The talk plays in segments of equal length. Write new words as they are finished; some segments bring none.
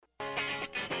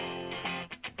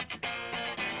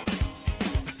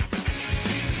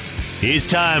It's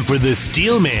time for the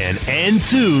Steelman and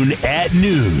Thune at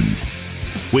noon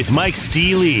with Mike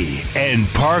Steely and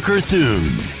Parker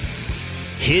Thune.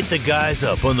 Hit the guys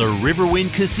up on the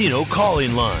Riverwind Casino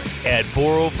calling line at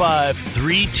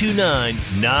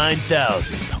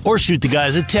 405-329-9000 or shoot the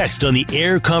guys a text on the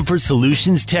Air Comfort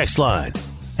Solutions text line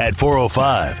at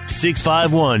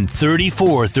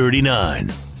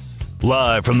 405-651-3439.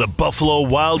 Live from the Buffalo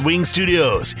Wild Wings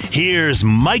studios, here's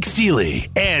Mike Steely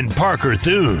and Parker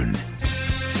Thune.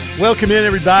 Welcome in,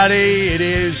 everybody. It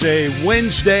is a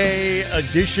Wednesday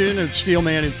edition of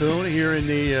Steelman and Thune here in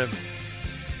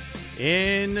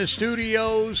the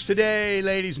studios today,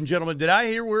 ladies and gentlemen. Did I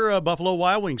hear we're Buffalo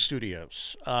Wild Wings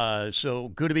studios?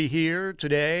 So good to be here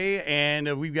today,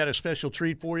 and we've got a special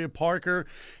treat for you. Parker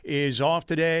is off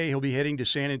today. He'll be heading to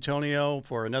San Antonio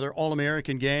for another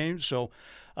All-American game. So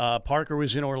Parker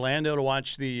was in Orlando to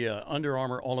watch the Under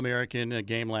Armour All-American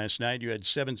game last night. You had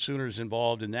 7 Sooners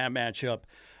involved in that matchup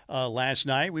last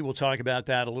night. We will talk about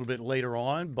that a little bit later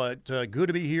on, but good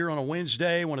to be here on a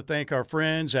Wednesday. I want to thank our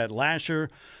friends at Lasher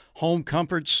Home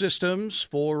Comfort Systems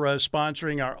for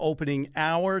sponsoring our opening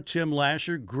hour. Tim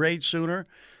Lasher, great Sooner,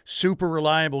 super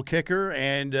reliable kicker,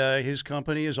 and his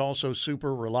company is also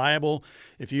super reliable.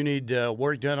 If you need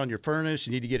work done on your furnace,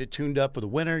 you need to get it tuned up for the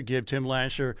winter, give Tim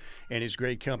Lasher and his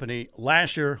great company,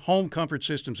 Lasher Home Comfort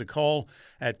Systems, a call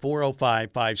at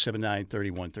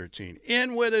 405-579-3113.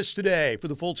 In with us today for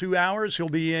the full 2 hours. He'll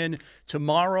be in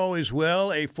tomorrow as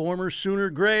well, a former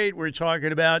Sooner great. We're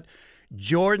talking about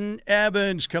Jordan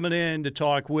Evans coming in to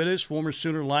talk with us, former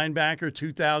Sooner linebacker,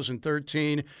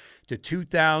 2013 to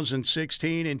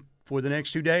 2016, and for the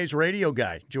next 2 days, radio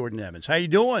guy, Jordan Evans. How you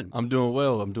doing? I'm doing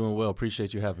well.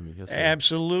 Appreciate you having me. Yes, sir.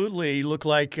 Absolutely. You look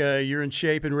like you're in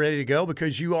shape and ready to go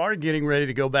because you are getting ready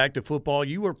to go back to football.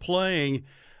 You were playing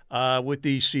with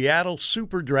the Seattle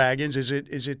Super Dragons. Is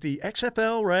it the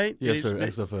XFL, right? Yes, sir,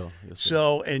 XFL. Yes, sir.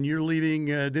 So, and you're leaving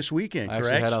this weekend, correct? I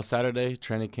actually head out Saturday.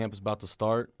 Training camp is about to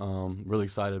start. Really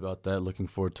excited about that. Looking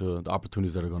forward to the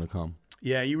opportunities that are going to come.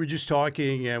 Yeah, you were just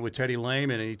talking with Teddy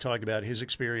Lehman, and he talked about his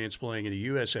experience playing in the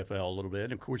USFL a little bit.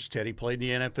 And, of course, Teddy played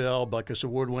in the NFL, Butkus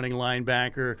Award-winning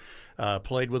linebacker,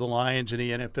 played with the Lions in the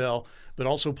NFL, but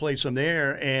also played some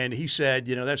there. And he said,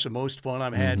 you know, that's the most fun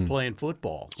I've had playing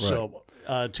football. Right. So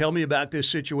tell me about this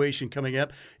situation coming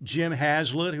up. Jim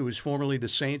Haslett, who was formerly the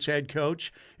Saints head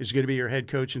coach, is going to be your head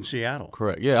coach in Seattle.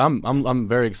 Correct. Yeah, I'm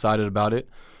very excited about it.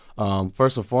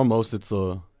 First and foremost, it's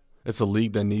a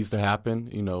league that needs to happen.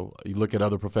 You know, you look at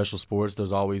other professional sports,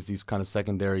 there's always these kind of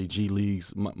secondary G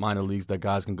leagues, minor leagues that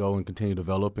guys can go and continue to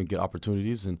develop and get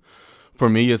opportunities. And for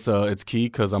me, it's key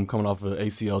because I'm coming off an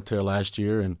ACL tear last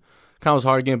year and kind of was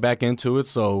hard getting back into it.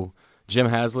 So Jim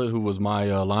Haslett, who was my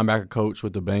linebacker coach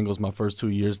with the Bengals my first 2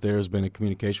 years there, has been in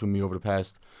communication with me over the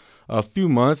past few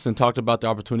months and talked about the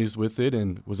opportunities with it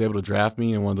and was able to draft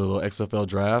me in one of the little XFL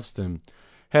drafts and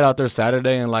head out there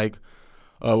Saturday and what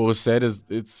was said is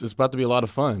it's about to be a lot of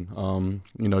fun.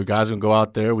 You know, guys can go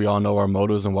out there. We all know our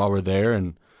motives and why we're there,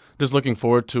 and just looking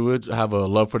forward to it. Have a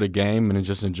love for the game and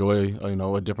just enjoy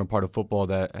a different part of football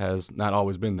that has not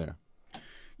always been there.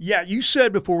 Yeah, you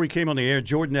said before we came on the air,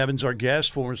 Jordan Evans, our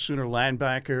guest, former Sooner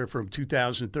linebacker from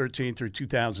 2013 through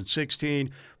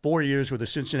 2016, 4 years with the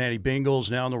Cincinnati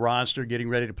Bengals, now on the roster, getting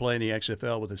ready to play in the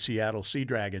XFL with the Seattle Sea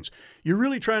Dragons. You're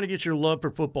really trying to get your love for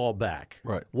football back.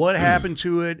 Right. What happened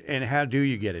to it, and how do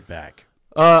you get it back?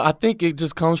 I think it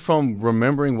just comes from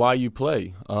remembering why you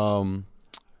play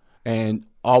and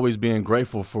always being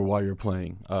grateful for why you're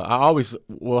playing. I always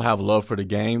will have love for the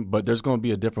game, but there's going to be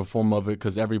a different form of it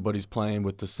because everybody's playing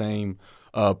with the same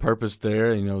purpose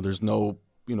there. You know, there's no,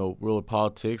 real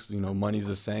politics. You know, money's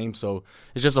the same. So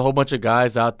it's just a whole bunch of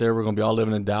guys out there. We're going to be all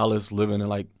living in Dallas, living in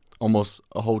like almost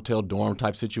a hotel dorm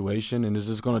type situation, and it's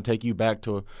just going to take you back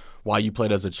to why you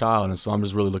played as a child, and so I'm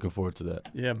just really looking forward to that.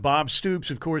 Yeah, Bob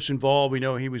Stoops, of course, involved. We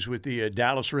know he was with the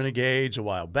Dallas Renegades a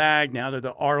while back. Now they're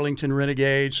the Arlington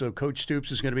Renegades, so Coach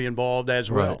Stoops is going to be involved as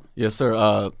well. Right. Yes,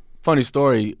 sir. Funny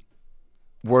story,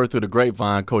 word through the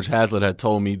grapevine, Coach Haslett had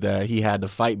told me that he had to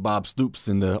fight Bob Stoops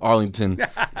in the Arlington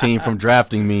team from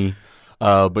drafting me.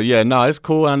 But, yeah, no, it's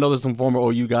cool. I know there's some former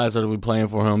OU guys that will be playing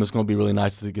for him. It's going to be really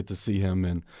nice to get to see him.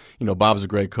 And, Bob's a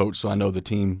great coach, so I know the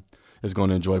team is going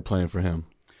to enjoy playing for him.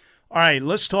 All right,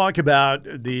 let's talk about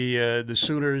the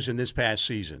Sooners in this past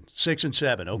season.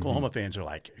 6-7. Oklahoma fans are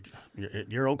like,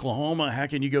 "You're Oklahoma. How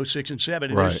can you go 6-7?"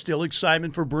 And right. There's still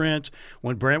excitement for Brent.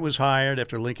 When Brent was hired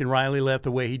after Lincoln Riley left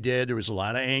the way he did, there was a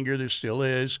lot of anger. There still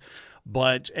is,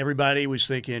 but everybody was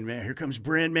thinking, "Man, here comes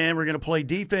Brent. Man, we're going to play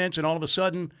defense." And all of a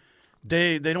sudden,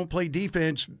 they don't play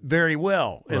defense very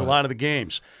well in a lot of the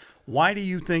games. Why do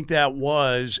you think that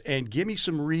was? And give me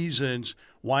some reasons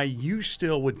why you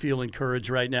still would feel encouraged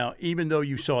right now, even though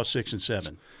you saw 6 and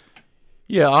 7.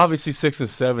 Yeah, obviously 6 and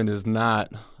 7 is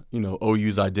not,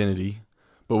 OU's identity.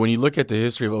 But when you look at the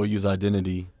history of OU's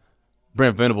identity,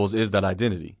 Brent Venables is that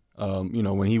identity.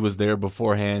 When he was there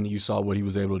beforehand, you saw what he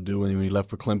was able to do. And when he left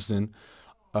for Clemson,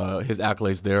 his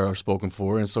accolades there are spoken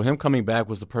for. And so him coming back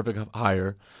was the perfect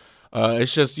hire.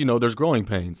 It's just, there's growing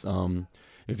pains.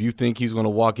 If you think he's going to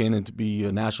walk in and to be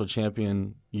a national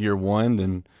champion year one,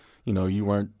 then, you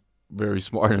weren't very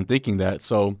smart in thinking that.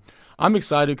 So I'm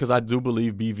excited because I do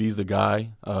believe BV's the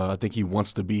guy. I think he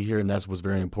wants to be here, and that's what's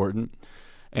very important.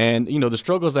 And, the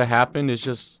struggles that happen, it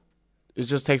just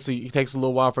takes a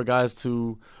little while for guys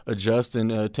to adjust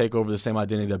and take over the same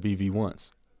identity that BV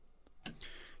wants.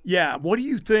 Yeah, what do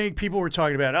you think people were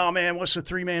talking about? Oh, man, what's the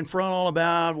three-man front all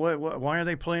about? Why are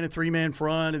they playing a three-man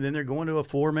front, and then they're going to a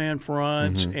four-man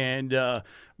front? Mm-hmm. And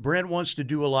Brent wants to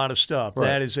do a lot of stuff. Right.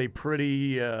 That is a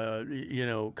pretty,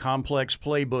 complex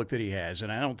playbook that he has,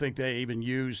 and I don't think they even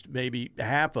used maybe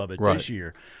half of it this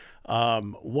year.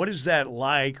 What is that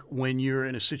like when you're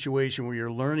in a situation where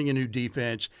you're learning a new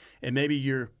defense and maybe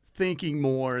you're thinking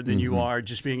more than you are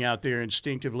just being out there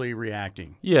instinctively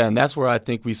reacting? Yeah, and that's where I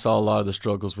think we saw a lot of the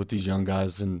struggles with these young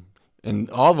guys, and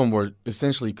all of them were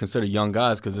essentially considered young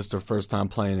guys because it's their first time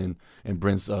playing in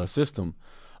Brent's system.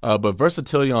 But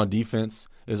versatility on defense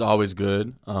is always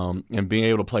good, and being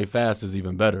able to play fast is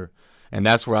even better. And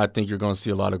that's where I think you're going to see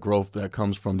a lot of growth that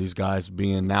comes from these guys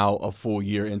being now a full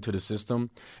year into the system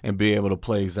and being able to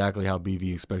play exactly how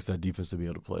BV expects that defense to be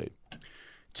able to play.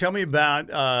 Tell me about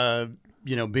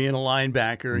being a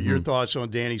linebacker, your thoughts on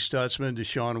Danny Stutsman.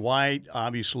 Deshaun White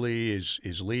obviously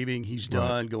is leaving. He's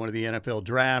done, going to the NFL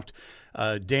draft.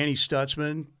 Danny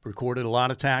Stutsman recorded a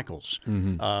lot of tackles,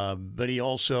 but he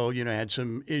also, had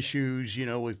some issues,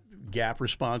 with gap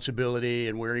responsibility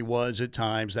and where he was at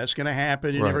times. That's going to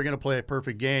happen. You're never going to play a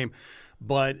perfect game.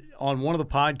 But on one of the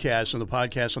podcasts,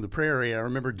 on the Prairie, I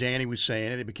remember Danny was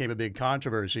saying, and it became a big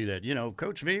controversy, that,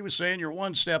 Coach V was saying you're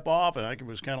one step off, and I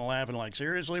was kind of laughing like,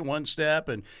 seriously, one step?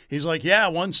 And he's like, yeah,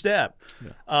 one step.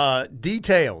 Yeah.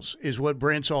 Details is what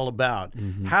Brent's all about.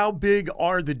 How big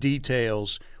are the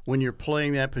details when you're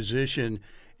playing that position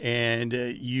and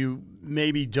you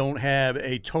maybe don't have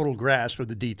a total grasp of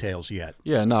the details yet?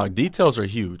 Yeah, no, details are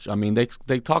huge. I mean,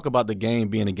 they talk about the game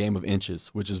being a game of inches,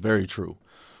 which is very true.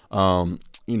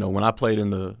 When I played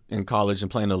in college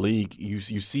and playing the league, you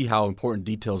see how important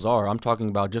details are. I'm talking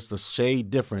about just a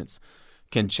shade difference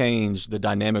can change the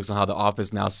dynamics on how the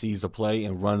offense now sees the play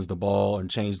and runs the ball and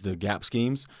change the gap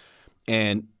schemes.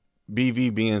 And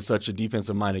BV being such a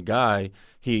defensive-minded guy,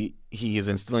 he is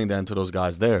instilling that into those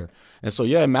guys there. And so,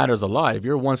 yeah, it matters a lot. If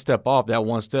you're one step off, that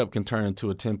one step can turn into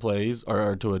a 10 plays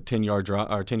or to a 10-yard drive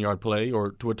or 10-yard play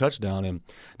or to a touchdown, and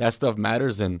that stuff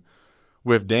matters. And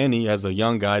with Danny, as a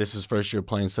young guy, this is his first year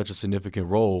playing such a significant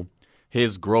role.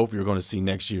 His growth you're going to see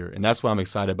next year. And that's why I'm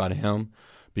excited about him,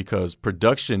 because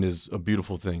production is a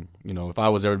beautiful thing. If I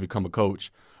was ever to become a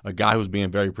coach, a guy who's being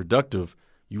very productive,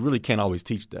 you really can't always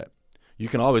teach that. You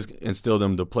can always instill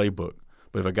them the playbook.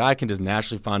 But if a guy can just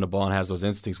naturally find the ball and has those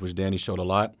instincts, which Danny showed a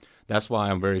lot, that's why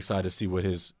I'm very excited to see what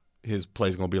his play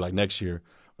is going to be like next year,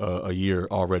 a year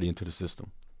already into the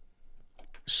system.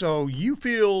 So you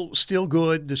feel still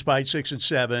good despite 6 and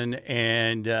 7,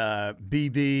 and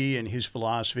BV and his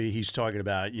philosophy, he's talking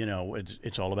about,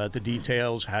 it's all about the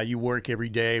details, how you work every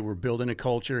day. We're building a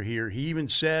culture here. He even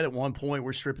said at one point,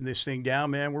 we're stripping this thing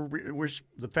down, man. We're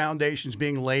the foundation's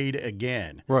being laid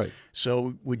again. Right.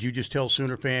 So would you just tell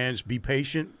Sooner fans, be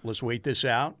patient, let's wait this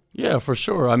out? Yeah, for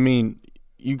sure. I mean,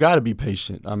 you got to be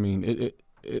patient. I mean,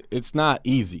 it's not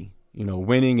easy.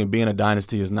 Winning and being a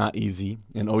dynasty is not easy,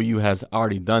 and OU has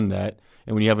already done that.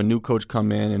 And when you have a new coach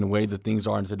come in and the way that things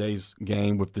are in today's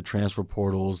game with the transfer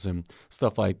portals and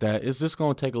stuff like that, it's just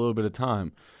going to take a little bit of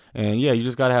time. And, yeah, you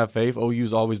just got to have faith.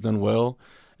 OU's always done well.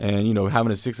 And,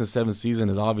 having a 6 and 7 season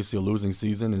is obviously a losing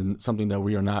season and something that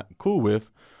we are not cool with.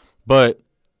 But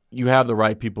you have the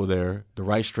right people there, the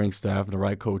right strength staff, the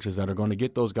right coaches that are going to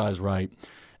get those guys right.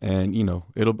 And,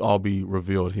 it'll all be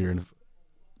revealed here in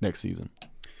next season.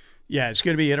 Yeah, it's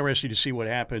going to be interesting to see what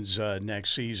happens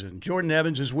next season. Jordan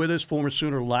Evans is with us, former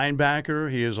Sooner linebacker.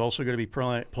 He is also going to be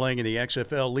playing in the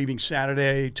XFL, leaving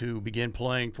Saturday to begin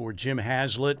playing for Jim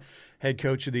Haslett, head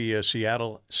coach of the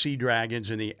Seattle Sea Dragons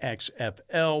in the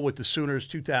XFL with the Sooners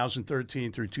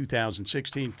 2013 through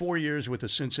 2016, 4 years with the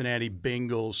Cincinnati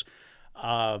Bengals.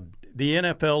 The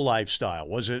NFL lifestyle,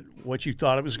 was it what you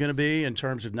thought it was going to be in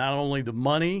terms of not only the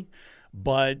money,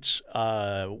 but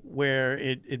where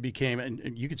it became,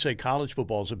 and you could say college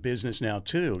football is a business now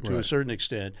too, to a certain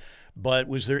extent. But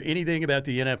was there anything about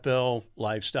the NFL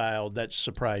lifestyle that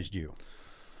surprised you?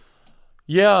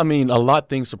 Yeah, I mean, a lot of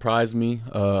things surprised me.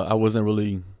 I wasn't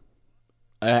really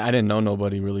 – I didn't know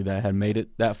nobody really that had made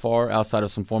it that far outside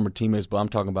of some former teammates, but I'm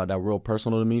talking about that real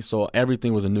personal to me. So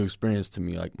everything was a new experience to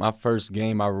me. Like my first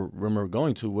game I remember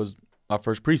going to was our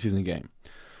first preseason game.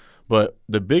 But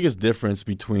the biggest difference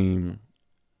between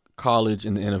college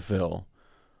and the NFL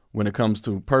when it comes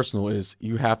to personal is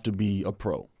you have to be a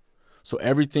pro. So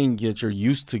everything that you're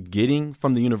used to getting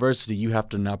from the university, you have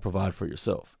to now provide for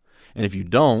yourself. And if you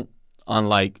don't,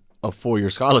 unlike a 4-year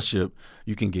scholarship,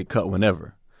 you can get cut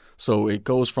whenever. So it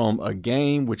goes from a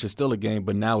game, which is still a game,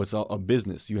 but now it's a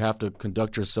business. You have to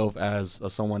conduct yourself as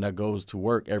someone that goes to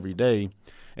work every day.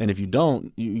 And if you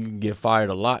don't, you can get fired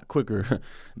a lot quicker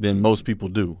than most people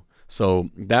do. So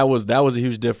that was a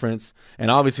huge difference.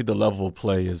 And obviously the level of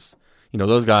play is,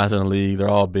 those guys in the league, they're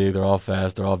all big, they're all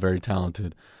fast, they're all very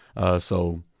talented.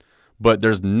 But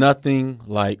there's nothing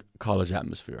like college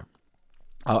atmosphere.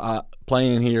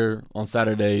 Playing here on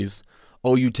Saturdays,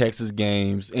 OU Texas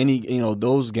games,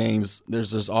 those games,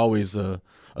 there's just always a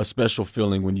special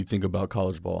feeling when you think about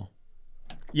college ball.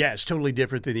 Yeah, it's totally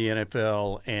different than the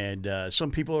NFL, and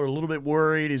some people are a little bit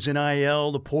worried. Is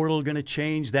NIL, the portal, going to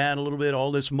change that a little bit,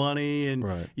 all this money? And,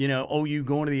 right. OU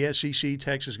going to the SEC,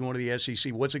 Texas going to the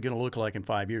SEC, what's it going to look like in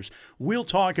 5 years? We'll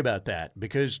talk about that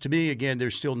because, to me, again,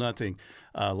 there's still nothing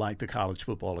like the college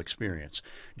football experience.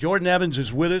 Jordan Evans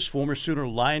is with us, former Sooner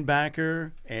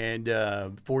linebacker, and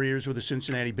 4 years with the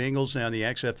Cincinnati Bengals, now in the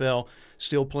XFL,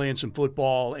 still playing some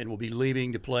football, and will be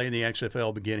leaving to play in the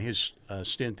XFL, begin his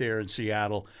stint there in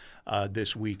Seattle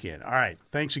this weekend. All right,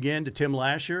 thanks again to Tim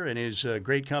Lasher and his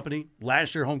great company,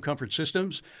 Lasher Home Comfort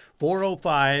Systems,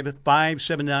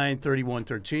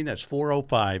 405-579-3113. That's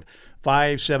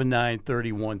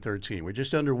 405-579-3113. We're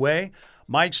just underway.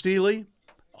 Mike Steely,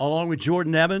 along with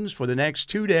Jordan Evans, for the next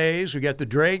 2 days. We got the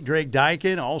Drake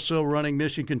Dykin, also running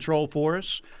mission control for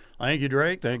us. Thank you,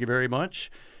 Drake. Thank you very much.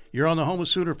 You're on the home of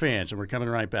Sooner fans, and we're coming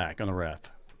right back on the Ref.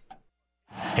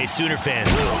 Hey, Sooner fans,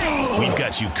 we've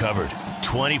got you covered.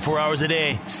 24 hours a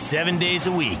day, 7 days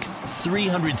a week,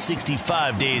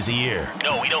 365 days a year.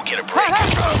 No, we don't get a break.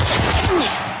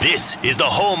 This is the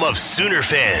home of Sooner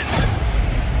fans.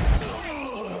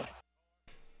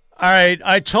 All right,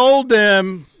 I told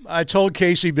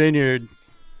Casey Vineyard,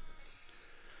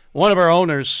 one of our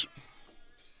owners,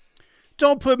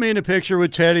 don't put me in a picture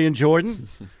with Teddy and Jordan.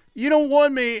 You don't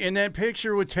want me in that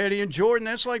picture with Teddy and Jordan.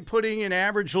 That's like putting an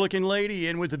average-looking lady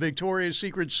in with the Victoria's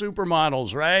Secret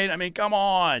supermodels, right? I mean, come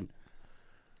on.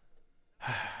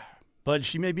 But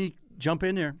she made me jump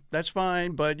in there. That's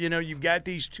fine. But, you've got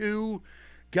these two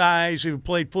guys who've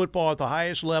played football at the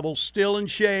highest level, still in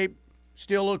shape,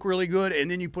 still look really good,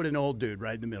 and then you put an old dude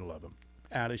right in the middle of them,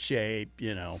 out of shape,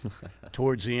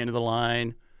 towards the end of the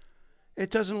line.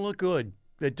 It doesn't look good.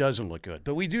 It doesn't look good.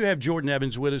 But we do have Jordan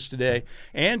Evans with us today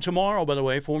and tomorrow, by the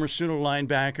way, former Sooner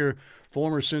linebacker,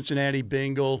 former Cincinnati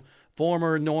Bengal,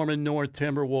 former Norman North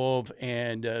Timberwolf,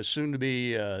 and soon to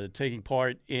be taking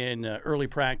part in early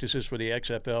practices for the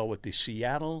XFL with the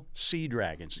Seattle Sea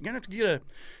Dragons. You're going to have to get a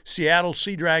Seattle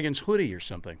Sea Dragons hoodie or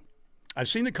something. I've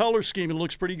seen the color scheme. It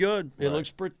looks pretty good. It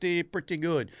looks pretty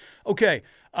good. Okay,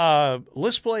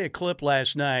 let's play a clip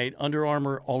last night, Under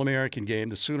Armour All-American game.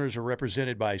 The Sooners are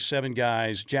represented by 7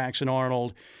 guys, Jackson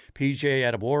Arnold, P.J.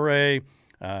 Adebawore,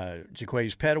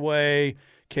 Jaquays Petaway,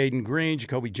 Caden Green,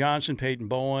 Jacoby Johnson, Peyton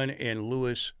Bowen, and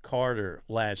Lewis Carter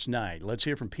last night. Let's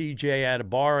hear from P.J.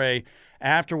 Adebawore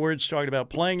afterwards, talking about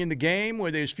playing in the game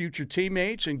with his future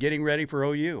teammates and getting ready for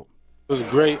OU. It was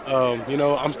great.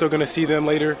 I'm still going to see them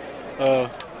later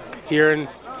here in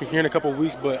a couple of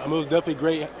weeks, but it was definitely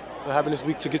great having this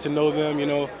week to get to know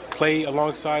them, play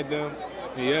alongside them.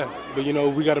 And but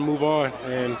we got to move on,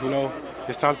 and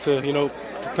it's time to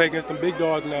play against them big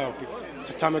dogs now.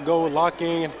 It's time to go lock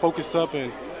in and focus up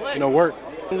and work.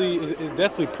 It's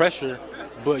definitely pressure,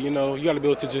 but you got to be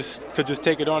able to just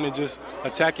take it on and just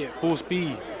attack it full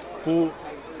speed, full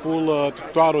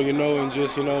throttle, and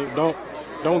just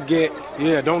don't get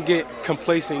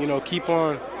complacent,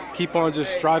 keep on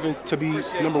just striving to be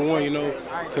number one,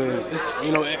 because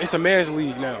it's a man's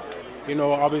league now.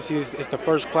 Obviously it's the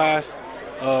first class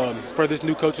for this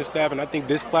new coaching staff, and I think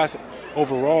this class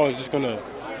overall is just gonna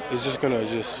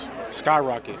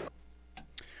skyrocket.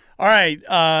 All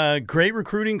right, great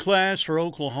recruiting class for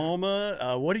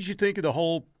Oklahoma. What did you think of the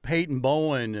whole Peyton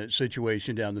Bowen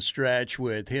situation down the stretch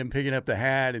with him picking up the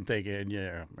hat and thinking,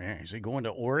 yeah, man, is he going to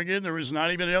Oregon? There was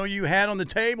not even an OU hat on the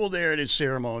table there at his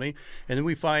ceremony. And then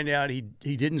we find out he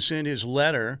didn't send his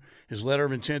letter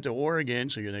of intent to Oregon.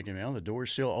 So you're thinking, well, the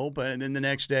door's still open. And then the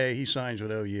next day he signs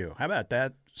with OU. How about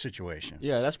that situation?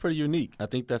 Yeah, that's pretty unique. I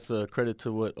think that's a credit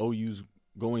to what OU's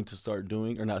going to start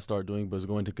doing, or not start doing, but is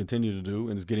going to continue to do,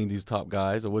 and is getting these top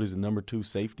guys. Or what is the number 2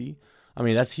 safety? I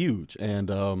mean, that's huge. And,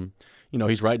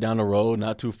 he's right down the road,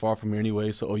 not too far from here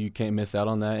anyway, so OU can't miss out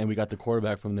on that. And we got the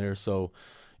quarterback from there. So,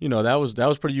 that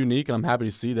was pretty unique, and I'm happy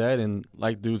to see that. And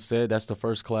like Dude said, that's the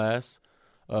first class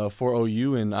for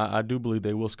OU, and I do believe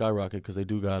they will skyrocket because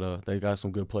they got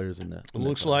some good players in that.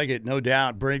 Looks like it, no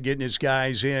doubt. Brent getting his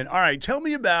guys in. All right, tell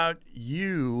me about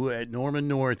you at Norman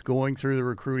North going through the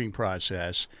recruiting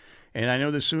process. And I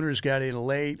know the Sooners got in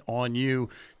late on you.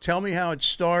 Tell me how it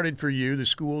started for you, the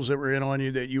schools that were in on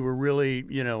you that you were really,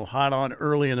 hot on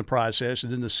early in the process.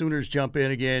 And then the Sooners jump in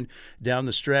again down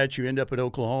the stretch. You end up at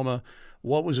Oklahoma.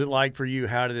 What was it like for you?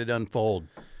 How did it unfold?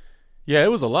 Yeah, it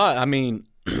was a lot. I mean,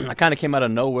 I kind of came out of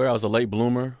nowhere. I was a late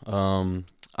bloomer.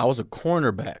 I was a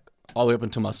cornerback all the way up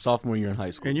until my sophomore year in high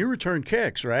school. And you returned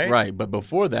kicks, right? Right, but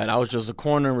before that, I was just a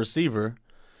corner and receiver.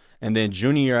 And then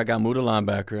junior year, I got moved to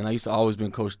linebacker, and I used to always be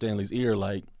in Coach Stanley's ear,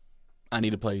 like, I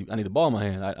need the ball in my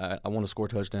hand. I want to score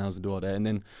touchdowns and do all that. And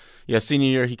then, senior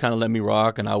year, he kind of let me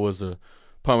rock, and I was a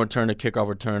punt returner,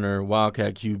 kickoff returner,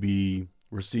 wildcat QB,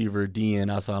 receiver,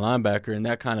 DN, outside linebacker, and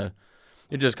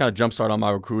it just kind of jump-started on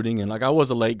my recruiting. And, I was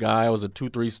a late guy. I was a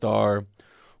 2-3 star,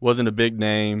 wasn't a big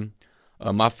name.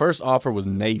 My first offer was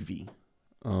Navy.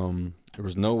 There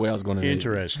was no way I was going to.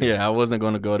 Interesting. Yeah, I wasn't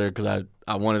going to go there because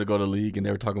I wanted to go to the league, and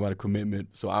they were talking about a commitment.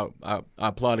 So I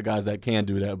applaud the guys that can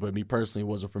do that, but me personally, it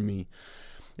wasn't for me.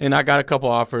 And I got a couple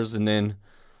offers, and then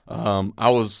I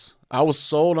was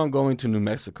sold on going to New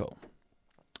Mexico.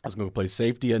 I was going to play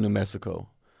safety at New Mexico.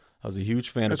 I was a huge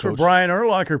fan That's of Coach. That's where Brian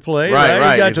Urlacher played,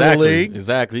 right? He got exactly, to the league.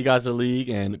 Exactly. He got to the league,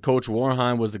 and Coach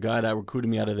Warheim was the guy that recruited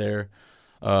me out of there.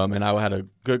 And I had a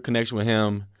good connection with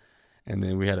him. And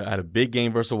then we had a big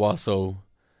game versus Owasso,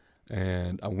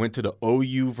 and I went to the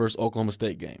OU versus Oklahoma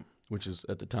State game, which is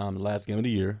at the time the last game of the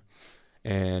year.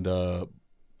 And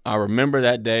I remember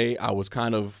that day I was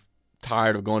kind of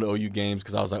tired of going to OU games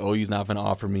because I was like, OU's not going to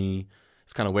offer me.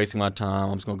 It's kind of wasting my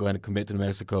time. I'm just going to go ahead and commit to New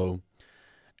Mexico.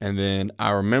 And then I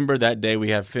remember that day we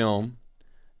had film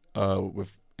and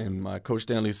my Coach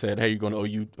Stanley said, hey, you're going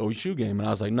to OU game? And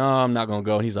I was like, no, I'm not going to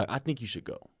go. And he's like, I think you should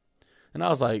go. And I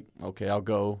was like, okay, I'll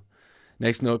go.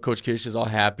 Next note, Coach Kish is all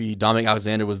happy. Dominic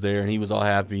Alexander was there, and he was all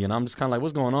happy. And I'm just kind of like,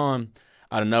 what's going on?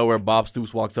 Out of nowhere, Bob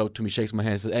Stoops walks up to me, shakes my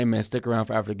hand, and says, hey, man, stick around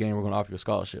for after the game. We're going to offer you a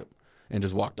scholarship. And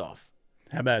just walked off.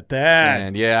 How about that?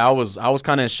 And, I was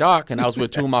kind of in shock, and I was with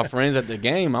two of my friends at the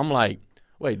game. I'm like,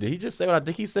 wait, did he just say what I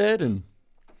think he said? And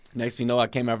next thing you know, I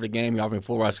came after the game. He offered me a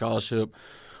full-ride scholarship.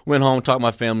 Went home, talked to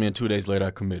my family, and 2 days later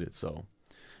I committed. So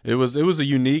it was a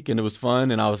unique, and it was fun,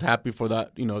 and I was happy for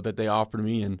that, that they offered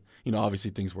me. And,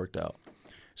 obviously things worked out.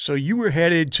 So you were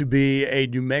headed to be a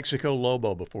New Mexico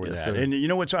Lobo before yes, that. Sir.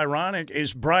 And what's ironic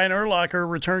is Brian Urlacher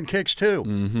returned kicks too.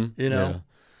 Mm-hmm. Yeah.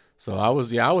 So I was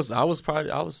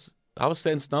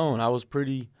set in stone. I was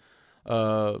pretty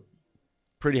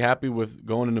happy with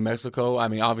going to New Mexico. I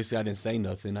mean, obviously I didn't say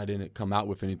nothing. I didn't come out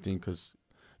with anything because,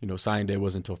 signing day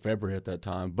wasn't until February at that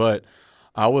time. But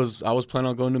I was planning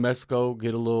on going to New Mexico,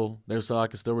 get a little there so I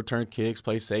could still return kicks,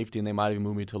 play safety, and they might even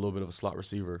move me to a little bit of a slot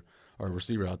receiver. Or a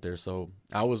receiver out there. So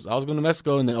I was going to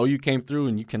Mexico, and then OU came through,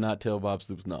 and you cannot tell Bob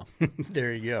Stoops no.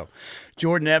 There you go.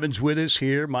 Jordan Evans with us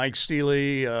here. Mike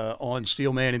Steely on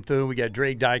Steelman and Thune. We got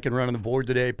Drake Dykin running the board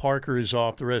today. Parker is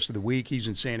off the rest of the week. He's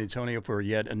in San Antonio for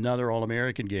yet another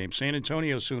All-American game. San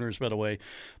Antonio Sooners, by the way,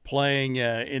 playing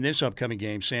in this upcoming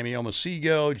game. Sammy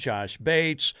Omosigho, Josh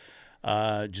Bates,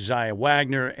 Josiah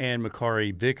Wagner, and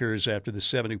Makari Vickers after the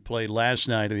 7 who played last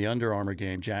night in the Under Armour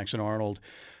game. Jackson Arnold,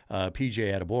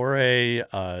 P.J. Adebore,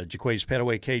 Jaquays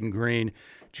Petaway, Caden Green,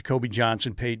 Jacoby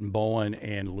Johnson, Peyton Bowen,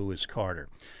 and Lewis Carter.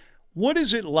 What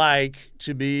is it like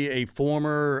to be a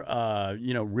former,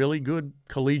 really good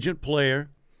collegiate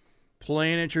player,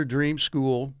 playing at your dream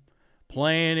school,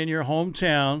 playing in your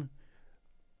hometown,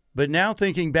 but now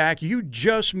thinking back, you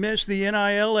just missed the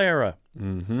NIL era?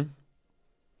 Mm-hmm.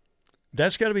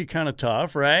 That's got to be kind of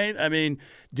tough, right? I mean,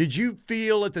 did you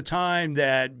feel at the time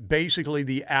that basically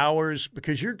the hours,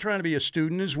 because you're trying to be a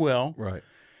student as well, right?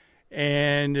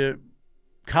 And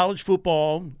college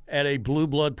football at a blue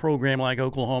blood program like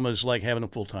Oklahoma is like having a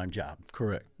full-time job.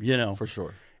 Correct. For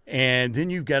sure. And then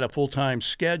you've got a full-time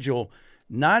schedule.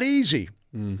 Not easy.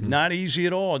 Not easy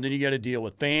at all. And then you got to deal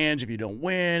with fans if you don't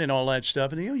win and all that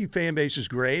stuff. And, your fan base is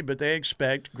great, but they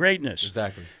expect greatness.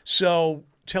 Exactly. So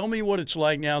tell me what it's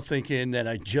like now thinking that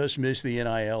I just missed the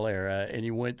NIL era and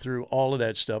you went through all of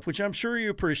that stuff, which I'm sure you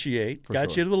appreciate.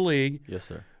 Got you to the league. Yes,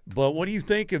 sir. But what do you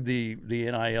think of the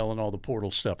NIL and all the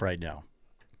portal stuff right now?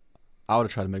 I would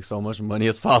have tried to make so much money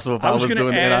as possible if I was going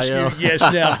doing to ask NIL. you, yes,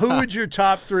 now, who would your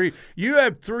top three? You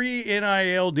have 3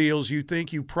 NIL deals you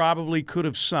think you probably could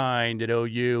have signed at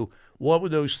OU. What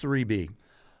would those 3 be?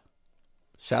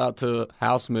 Shout out to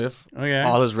Hal Smith. Okay.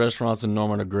 All his restaurants in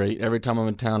Norman are great. Every time I'm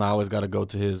in town, I always got to go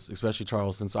to his, especially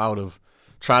Charleston. So I would have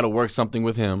tried to work something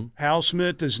with him. Hal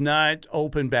Smith does not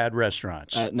open bad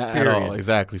restaurants. Not at all,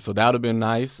 exactly. So that would have been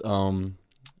nice.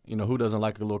 Who doesn't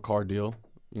like a little car deal?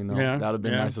 That would have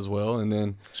been nice as well. And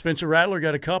then Spencer Rattler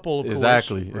got a couple, of course.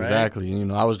 Exactly. Right?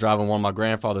 I was driving one of my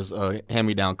grandfather's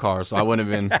hand-me-down cars, so I wouldn't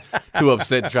have been too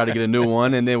upset to try to get a new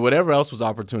one. And then whatever else was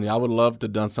opportunity, I would love to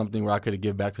have done something where I could have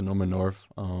given back to Norman North,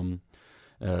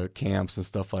 camps and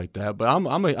stuff like that. But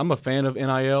I'm a fan of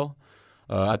NIL.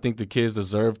 I think the kids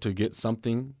deserve to get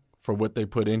something for what they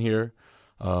put in here.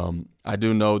 I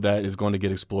do know that it's going to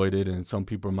get exploited, and some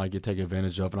people might get taken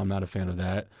advantage of, and I'm not a fan of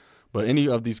that. But any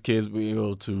of these kids be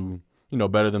able to,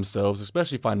 better themselves,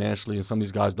 especially financially, and some of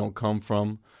these guys don't come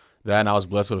from that. And I was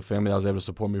blessed with a family that was able to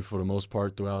support me for the most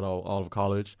part throughout all of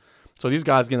college. So these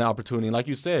guys get an opportunity. And like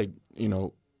you said,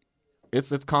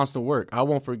 it's constant work. I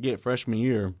won't forget freshman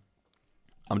year,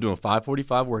 I'm doing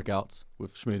 5:45 workouts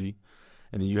with Schmitty,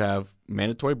 and then you have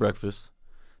mandatory breakfast.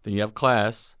 Then you have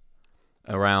class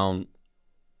around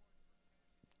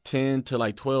 10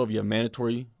 to 12. You have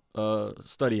mandatory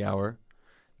study hour.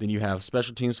 Then you have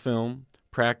special teams film,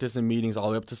 practice and meetings all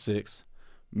the way up to 6,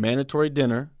 mandatory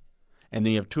dinner, and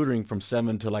then you have tutoring from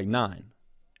 7 to 9.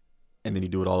 And then you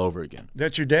do it all over again.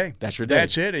 That's your day. That's your day.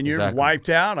 That's it. And you're wiped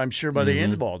out, I'm sure, by the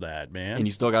end of all that, man. And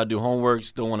you still got to do homework. You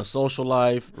still want a social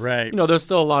life. Right. There's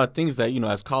still a lot of things that,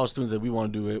 as college students that we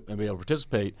want to do and be able to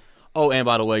participate. Oh, and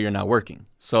by the way, you're not working.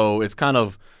 So it's kind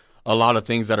of a lot of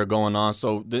things that are going on.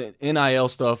 So the NIL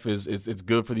stuff it's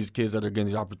good for these kids that are getting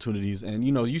these opportunities. And,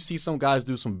 you see some guys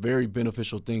do some very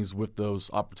beneficial things with those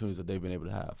opportunities that they've been able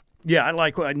to have. Yeah, I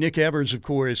like Nick Evers, of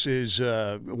course,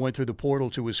 went through the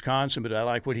portal to Wisconsin, but I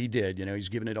like what he did. He's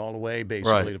giving it all away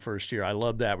basically the first year. I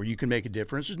love that, where you can make a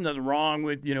difference. There's nothing wrong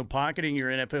with pocketing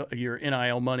your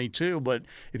NIL money too, but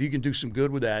if you can do some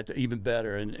good with that, even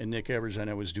better. And Nick Evers, I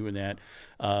know, was doing that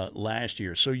last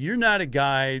year. So you're not a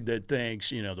guy that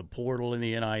thinks the portal and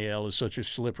the NIL is such a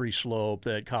slippery slope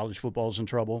that college football's in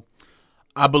trouble.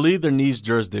 I believe there needs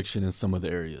jurisdiction in some of the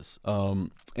areas.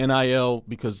 NIL,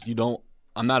 because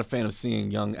I'm not a fan of seeing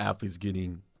young athletes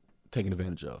getting taken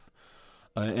advantage of.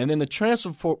 And then the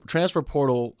transfer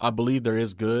portal, I believe there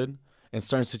is good in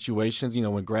certain situations,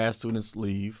 when grad students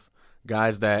leave,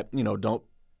 guys that, don't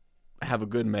have a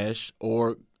good mesh,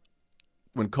 or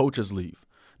when coaches leave.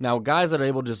 Now, guys that are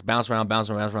able to just bounce around,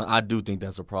 I do think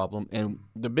that's a problem. And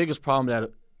the biggest problem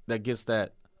that gets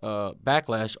that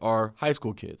backlash are high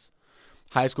school kids.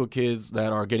 High school kids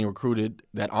that are getting recruited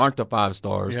that aren't the 5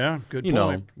 stars. Yeah, good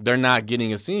point. They're not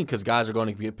getting a scene because guys are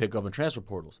going to get picked up in transfer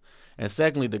portals. And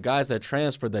secondly, the guys that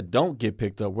transfer that don't get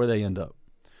picked up, where they end up.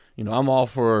 I'm all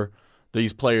for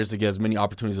these players to get as many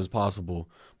opportunities as possible,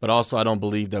 but also I don't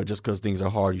believe that just because things are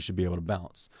hard, you should be able to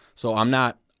bounce. So I'm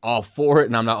not all for it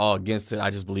and I'm not all against it. I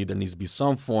just believe there needs to be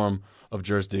some form of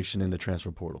jurisdiction in the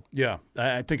transfer portal. Yeah,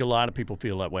 I think a lot of people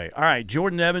feel that way. All right,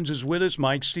 Jordan Evans is with us.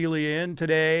 Mike Steely in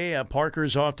today.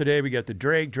 Parker's off today. We got the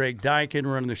Drake Dykin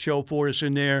running the show for us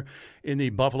in there in the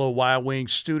Buffalo Wild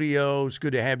Wings studios.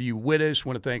 Good to have you with us.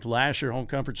 Want to thank Lasher Home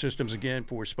Comfort Systems again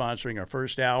for sponsoring our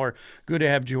first hour. Good to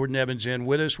have Jordan Evans in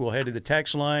with us. We'll head to the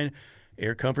text line.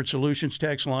 Air Comfort Solutions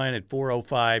text line at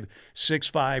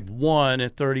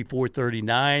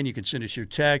 405-651-3439. You can send us your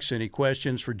texts, any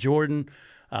questions for Jordan.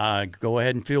 Go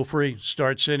ahead and feel free.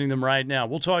 Start sending them right now.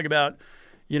 We'll talk about,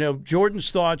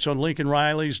 Jordan's thoughts on Lincoln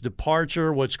Riley's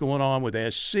departure, what's going on with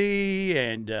SC,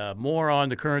 and more on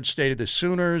the current state of the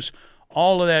Sooners.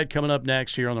 All of that coming up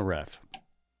next here on The Ref.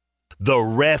 The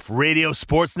Ref Radio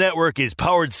Sports Network is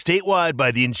powered statewide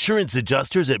by the insurance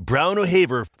adjusters at Brown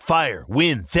O'Haver. Fire,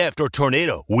 wind, theft, or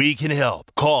tornado, we can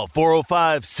help. Call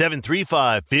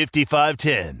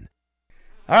 405-735-5510.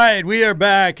 All right, we are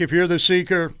back. If you're the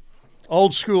seeker,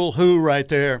 old school Who right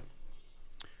there.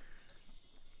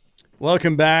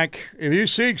 Welcome back. If you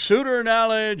seek Sooner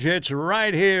knowledge, it's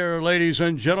right here, ladies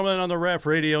and gentlemen, on the Ref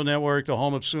Radio Network, the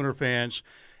home of Sooner fans.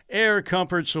 Air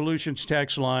Comfort Solutions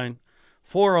text line,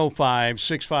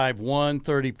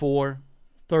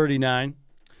 405-651-3439.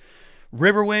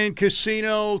 Riverwind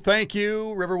Casino, thank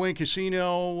you. Riverwind Casino,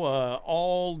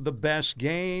 all the best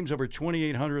games, over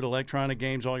 2,800 electronic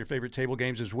games, all your favorite table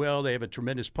games as well. They have a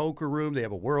tremendous poker room. They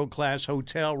have a world-class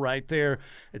hotel right there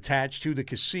attached to the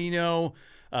casino.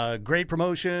 Great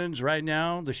promotions right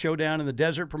now. The Showdown in the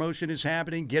Desert promotion is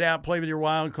happening. Get out, play with your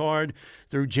wild card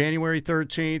through January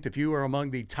 13th. If you are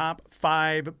among the top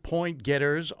 5 point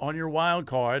getters on your wild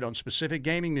card on specific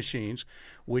gaming machines,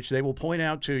 which they will point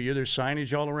out to you, there's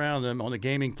signage all around them on the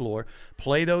gaming floor.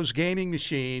 Play those gaming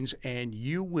machines, and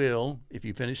you will, if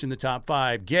you finish in the top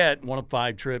 5, get one of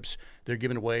 5 trips they're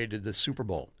giving away to the Super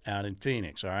Bowl out in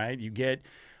Phoenix. All right, you get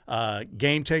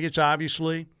game tickets,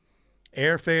 obviously.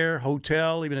 Airfare,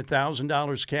 hotel, even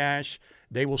 $1,000 cash.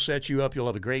 They will set you up. You'll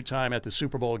have a great time at the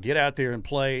Super Bowl. Get out there and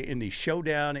play in the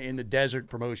Showdown in the Desert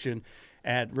promotion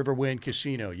at Riverwind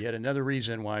Casino. Yet another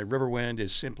reason why Riverwind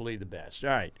is simply the best. All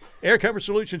right. Air Cover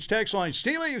Solutions text line.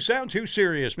 Steely, you sound too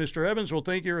serious. Mr. Evans will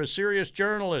think you're a serious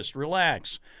journalist.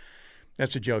 Relax.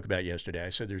 That's a joke about yesterday. I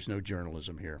said there's no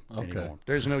journalism here anymore.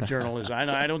 There's no journalism.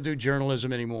 I don't do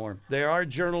journalism anymore. There are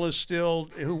journalists still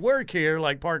who work here,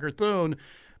 like Parker Thune,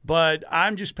 but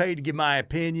I'm just paid to give my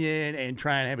opinion and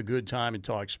try and have a good time and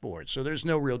talk sports. So there's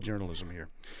no real journalism here.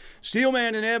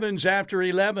 Steelman and Evans after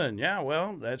 11. Yeah,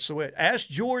 well, that's the way. Ask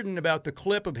Jordan about the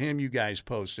clip of him you guys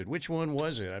posted. Which one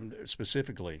was it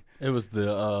specifically? It was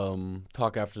the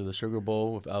talk after the Sugar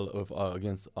Bowl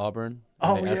against Auburn.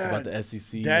 Oh, they asked yeah. about the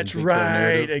SEC. That's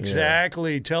right.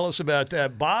 Exactly. Yeah. Tell us about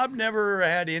that. Bob never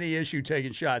had any issue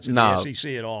taking shots at the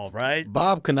SEC at all, right?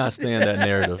 Bob could not stand that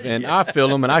narrative. And I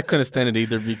feel him, and I couldn't stand it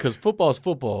either because football is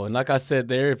football. And like I said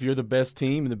there, if you're the best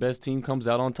team, the best team comes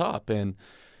out on top. And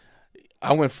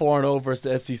I went 4-0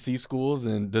 versus the SEC schools,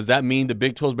 and does that mean the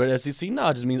Big 12 is better than SEC? No,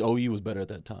 it just means OU was better at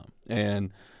that time.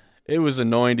 And it was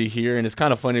annoying to hear, and it's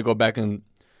kind of funny to go back and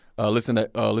listen to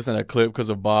that clip because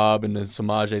of Bob and the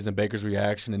Samaje's and Baker's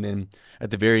reaction, and then at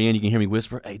the very end you can hear me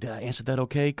whisper, "Hey, did I answer that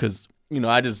okay?" Because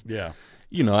I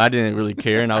didn't really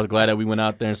care, and I was glad that we went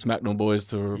out there and smacked them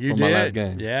boys for my last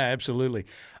game. Yeah, absolutely.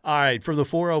 All right, for the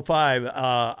 405,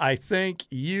 I think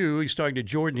he's talking to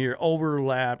Jordan here,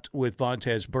 overlapped with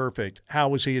Vontaze Burfict. How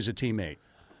was he as a teammate?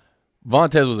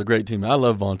 Vontaze was a great teammate. I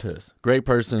love Vontaze. Great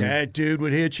person. That dude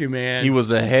would hit you, man. He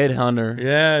was a headhunter.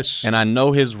 Yes. And I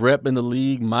know his rep in the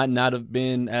league might not have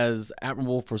been as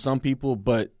admirable for some people,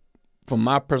 but from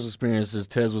my personal experiences,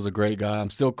 Tez was a great guy. I'm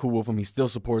still cool with him. He still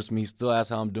supports me. He still asks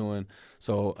how I'm doing.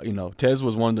 So, Tez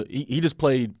was one of the – he just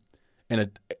played in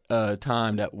a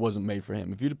time that wasn't made for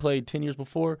him. If you'd have played 10 years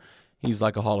before, he's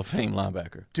like a Hall of Fame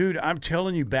linebacker. Dude, I'm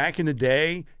telling you, back in the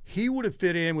day, he would have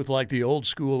fit in with like the old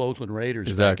school Oakland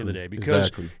Raiders back in the day.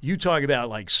 Because you talk about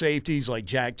like safeties like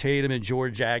Jack Tatum and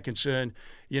George Atkinson.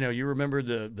 You remember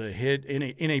the hit in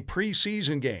a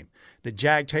preseason game that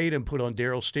Jack Tatum put on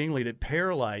Darryl Stingley that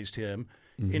paralyzed him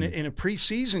in a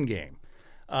preseason game.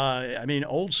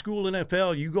 Old school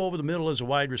NFL, you go over the middle as a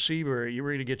wide receiver, you're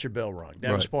going to get your bell rung.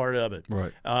 That was part of it.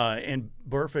 Right. And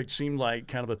Burfict seemed like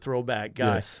kind of a throwback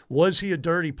guy. Yes. Was he a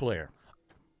dirty player?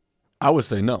 I would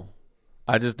say no.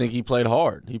 I just think he played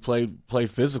hard. He played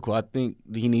physical. I think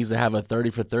he needs to have a 30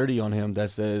 for 30 on him that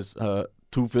says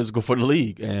too physical for the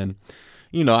league. And,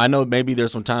 I know maybe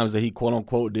there's some times that he,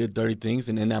 quote-unquote, did dirty things,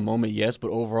 and in that moment, yes.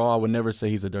 But overall, I would never say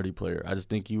he's a dirty player. I just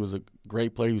think he was a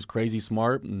great player. He was crazy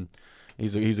smart, and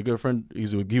he's a good friend. He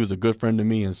was a good friend to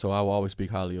me, and so I will always speak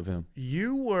highly of him.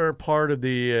 You were part of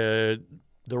the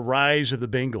rise of the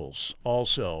Bengals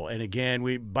also. And again,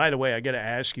 by the way, I got to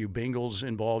ask you, Bengals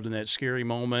involved in that scary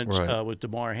moment with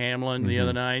Damar Hamlin the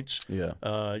other night.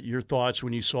 Yeah. Your thoughts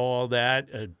when you saw all that?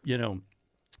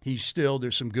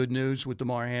 There's some good news with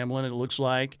Damar Hamlin, it looks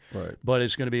like. Right. But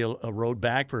it's going to be a road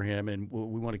back for him, and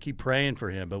we want to keep praying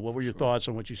for him. But what were your thoughts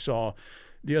on what you saw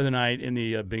the other night in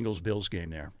the Bengals-Bills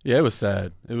game there? Yeah, it was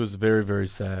sad. It was very, very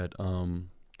sad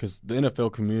because the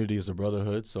NFL community is a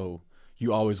brotherhood, so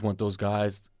you always want those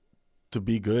guys to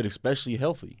be good, especially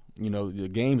healthy. The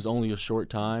game's only a short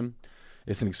time.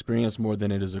 It's an experience more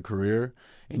than it is a career,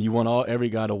 and you want every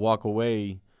guy to walk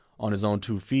away on his own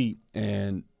 2 feet.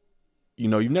 And,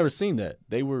 you've never seen that.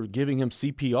 They were giving him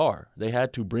CPR. They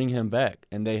had to bring him back,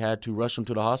 and they had to rush him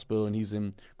to the hospital, and he's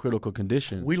in critical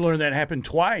condition. We learned that happened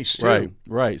twice, too.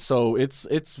 Right. So it's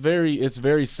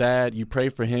very sad. You pray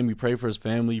for him. You pray for his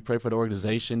family. You pray for the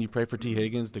organization. You pray for T.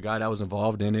 Higgins, the guy that was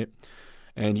involved in it.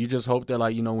 And you just hope that,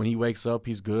 when he wakes up,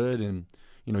 he's good and,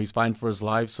 he's fighting for his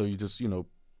life. So you just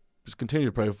continue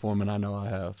to pray for him, and I know I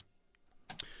have.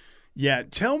 Yeah,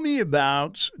 tell me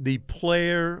about the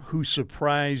player who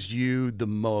surprised you the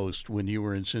most when you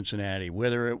were in Cincinnati,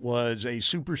 whether it was a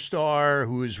superstar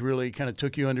who has really kind of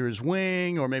took you under his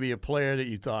wing, or maybe a player that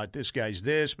you thought, this guy's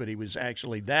this, but he was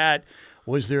actually that.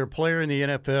 Was there a player in the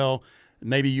NFL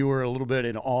maybe you were a little bit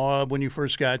in awe when you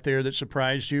first got there that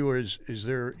surprised you, or is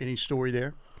there any story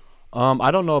there?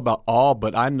 I don't know about all,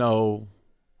 but I know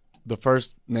the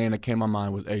first name that came to my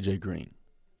mind was A.J. Green.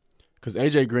 Because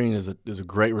A.J. Green is a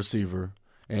great receiver,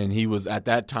 and he was at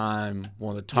that time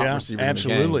one of the top receivers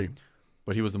in the game.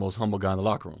 But he was the most humble guy in the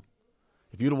locker room.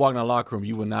 If you'd have walked in the locker room,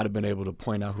 you would not have been able to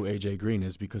point out who A.J. Green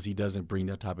is because he doesn't bring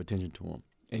that type of attention to him.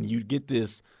 And you get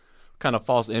this kind of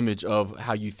false image of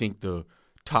how you think the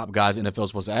top guys in the NFL are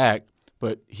supposed to act,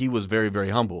 but he was very, very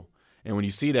humble. And when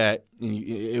you see that,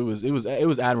 it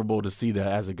was admirable to see that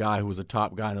as a guy who was a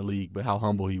top guy in the league, but how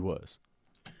humble he was.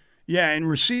 Yeah, and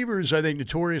receivers, I think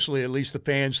notoriously, at least the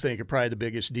fans think, are probably the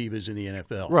biggest divas in the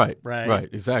NFL. Right,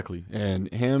 exactly.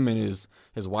 And him and his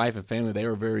wife and family, they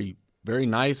were very, very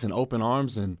nice and open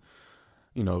arms, and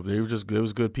they were just good. It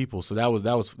was good people. So that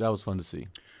was fun to see.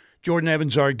 Jordan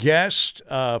Evans, our guest,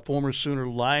 former Sooner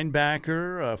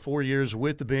linebacker, 4 years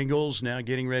with the Bengals, now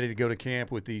getting ready to go to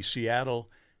camp with the Seattle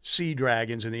Sea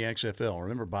Dragons in the XFL.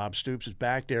 Remember, Bob Stoops is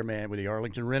back there, man, with the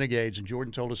Arlington Renegades, and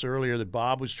Jordan told us earlier that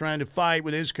Bob was trying to fight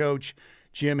with his coach,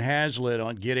 Jim Haslett,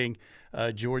 on getting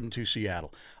Jordan to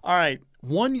Seattle. All right,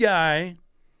 one guy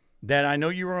that I know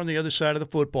you were on the other side of the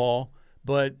football,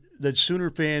 but that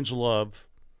Sooner fans love,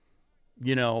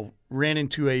 ran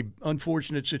into a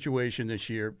unfortunate situation this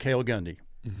year, Cale Gundy.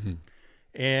 Mm-hmm.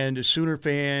 And as Sooner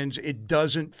fans, it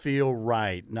doesn't feel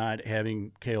right not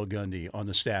having Cale Gundy on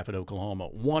the staff at Oklahoma.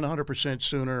 100%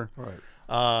 Sooner.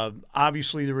 Right.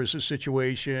 Obviously, there was a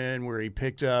situation where he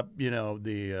picked up,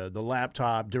 the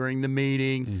laptop during the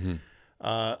meeting, mm-hmm.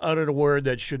 Uttered a word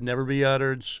that should never be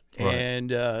uttered. Right. And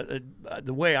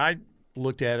the way I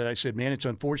looked at it, I said, man, it's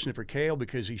unfortunate for Cale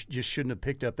because he just shouldn't have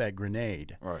picked up that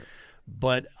grenade. Right.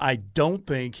 But I don't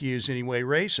think he is in any way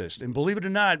racist. And believe it or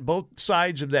not, both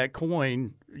sides of that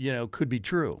coin, could be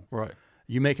true. Right.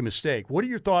 You make a mistake. What are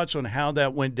your thoughts on how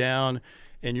that went down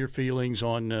and your feelings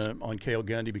on Cale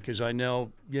Gundy? Because I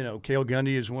know, Cale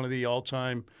Gundy is one of the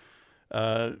all-time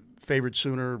favorite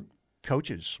Sooner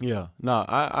coaches. Yeah. No,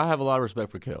 I have a lot of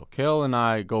respect for Cale. Cale and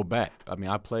I go back. I mean,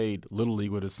 I played Little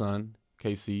League with his son,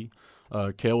 KC.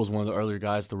 Cale was one of the earlier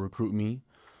guys to recruit me.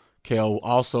 Cale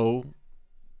also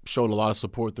showed a lot of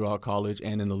support throughout college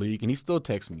and in the league, and he still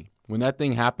texts me. When that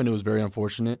thing happened, it was very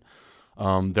unfortunate.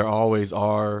 There always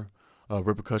are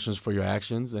repercussions for your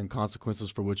actions and consequences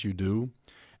for what you do,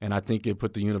 and I think it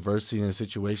put the university in a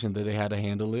situation that they had to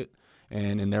handle it,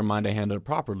 and in their mind they handled it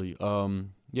properly.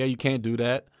 You can't do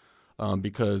that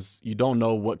because you don't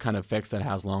know what kind of effects that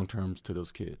has long-term to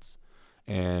those kids.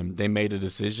 And they made a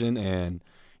decision, and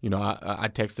I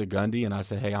texted Gundy, and I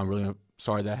said, hey, I'm really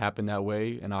sorry that happened that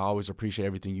way, and I always appreciate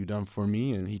everything you've done for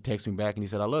me. And he texted me back, and he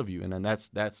said, I love you. And then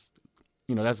that's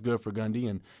good for Gundy.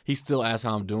 And he still asks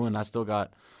how I'm doing. I still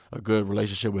got a good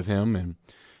relationship with him. And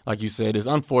like you said, it's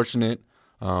unfortunate,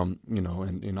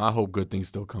 and I hope good things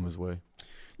still come his way.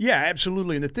 Yeah,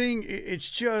 absolutely. And the thing, it's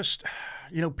just,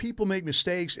 people make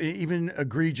mistakes, even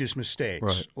egregious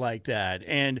mistakes like that.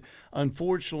 And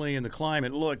unfortunately, in the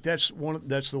climate, look, that's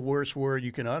the worst word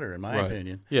you can utter, in my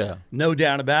opinion. Yeah, no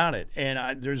doubt about it.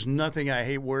 And there's nothing I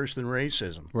hate worse than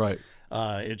racism. Right.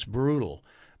 It's brutal.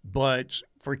 But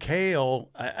for Cale,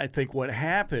 I think what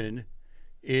happened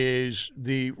is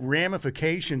the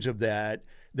ramifications of that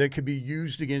could be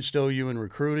used against OU in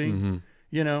recruiting. Mm-hmm.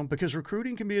 Because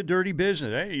recruiting can be a dirty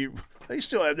business. Hey, they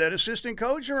still have that assistant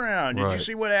coach around. Did you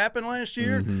see what happened last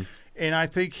year? Mm-hmm. And I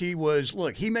think he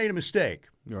made a mistake,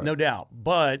 no doubt.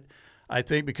 But I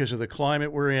think because of the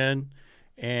climate we're in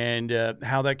and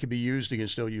how that could be used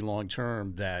against OU long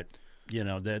term,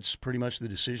 that's pretty much the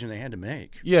decision they had to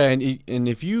make. Yeah, and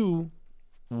if you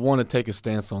want to take a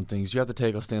stance on things, you have to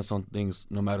take a stance on things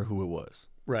no matter who it was.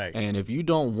 Right. And if you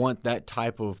don't want that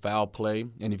type of foul play,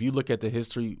 and if you look at the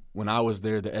history, when I was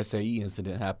there, the SAE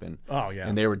incident happened. Oh, yeah.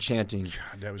 And they were chanting.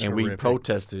 God, that was and horrific. We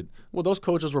protested. Well, those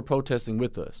coaches were protesting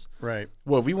with us. Right.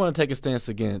 Well, if we want to take a stance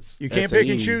against you can't SAE, pick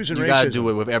and choose in you racism. You got to do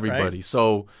it with everybody. Right?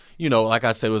 So, like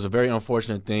I said, it was a very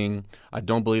unfortunate thing. I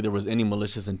don't believe there was any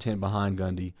malicious intent behind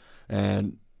Gundy.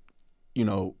 And,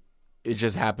 it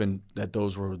just happened that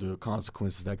those were the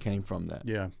consequences that came from that.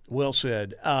 Yeah, well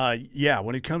said.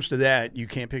 When it comes to that, you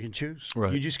can't pick and choose.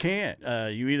 Right. You just can't.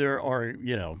 You either are,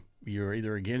 you're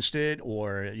either against it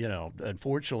or,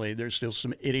 unfortunately, there's still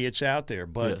some idiots out there.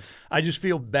 But Yes. I just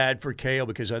feel bad for Cale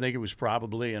because I think it was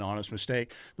probably an honest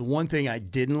mistake. The one thing I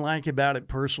didn't like about it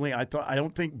personally, I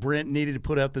don't think Brent needed to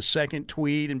put out the second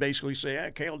tweet and basically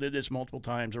say, Cale did this multiple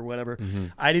times or whatever. Mm-hmm.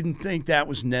 I didn't think that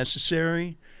was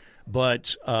necessary.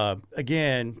 But,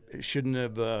 again, it shouldn't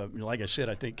have, like I said,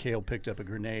 I think Cale picked up a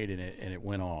grenade and it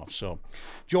went off. So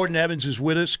Jordan Evans is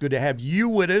with us. Good to have you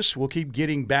with us. We'll keep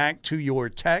getting back to your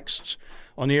texts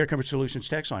on the Air Comfort Solutions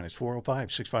text line. It's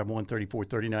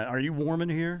 405-651-3439. Are you warm in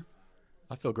here?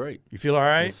 I feel great. You feel all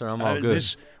right? Yes, sir. I'm all good.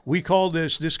 We call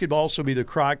this could also be the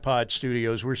Crockpot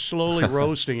Studios. We're slowly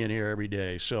roasting in here every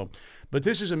day. But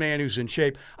this is a man who's in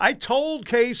shape. I told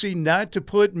Casey not to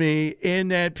put me in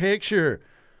that picture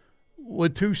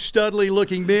with two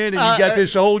studly-looking men, and you got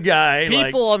this old guy.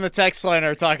 People on the text line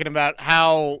are talking about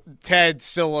how Ted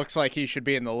still looks like he should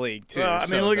be in the league, too. Well,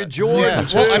 look at Jordan. Yeah.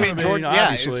 Too. Well, Jordan,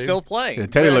 obviously. he's still playing. Yeah,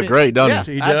 Teddy look great,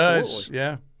 doesn't He absolutely. does,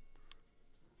 yeah.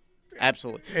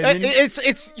 Absolutely. And then-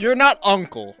 It's you're not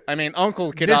Uncle.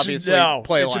 Uncle could obviously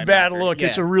play it's linebacker. a bad look. Yeah.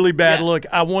 It's a really bad Yeah. look.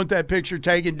 I want that picture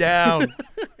taken down.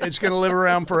 It's going to live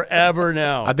around forever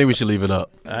now. I think we should leave it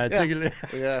up. I think it,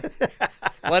 Yeah.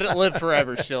 Let it live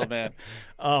forever still, man.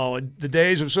 the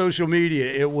days of social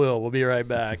media, it will. We'll be right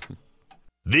back.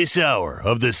 This hour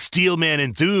of the Steelman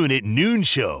and Thune at Noon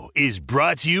Show is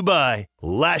brought to you by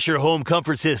Lasher Home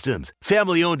Comfort Systems,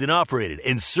 family owned and operated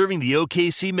and serving the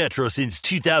OKC Metro since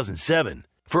 2007.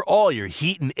 For all your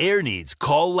heat and air needs,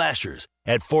 call Lashers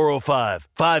at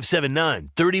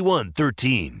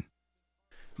 405-579-3113.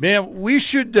 Man, we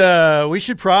should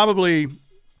probably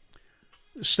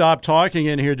stop talking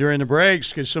in here during the breaks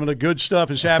because some of the good stuff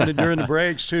is happening during the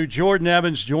breaks too. Jordan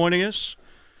Evans joining us,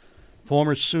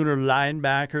 former Sooner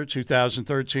linebacker,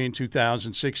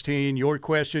 2013-2016. Your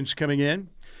questions coming in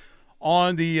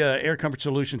on the Air Comfort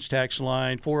Solutions text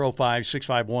line,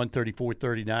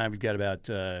 405-651-3439. We've got about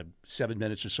 7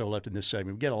 minutes or so left in this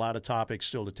segment. We've got a lot of topics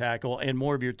still to tackle and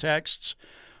more of your texts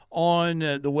on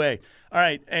the way. All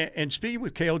right, and speaking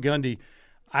with Cale Gundy,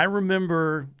 I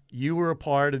remember you were a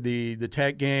part of the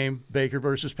Tech game, Baker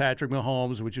versus Patrick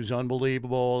Mahomes, which was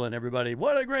unbelievable, and everybody,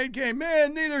 what a great game.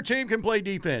 Man, neither team can play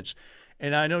defense.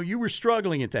 And I know you were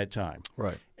struggling at that time.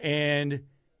 Right. And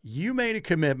you made a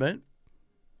commitment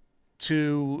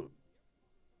to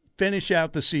finish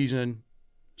out the season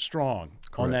strong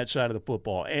on that side of the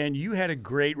football. And you had a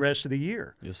great rest of the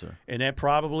year. Yes, sir. And that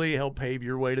probably helped pave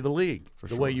your way to the league,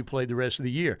 the way you played the rest of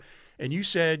the year. And you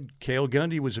said Cale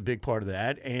Gundy was a big part of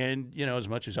that. And, as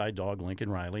much as I dog Lincoln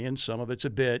Riley, and some of it's a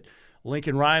bit,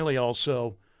 Lincoln Riley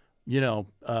also,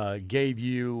 gave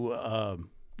you, a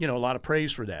lot of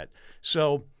praise for that.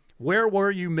 So where were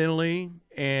you mentally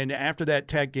and after that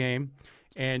Tech game?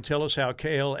 And tell us how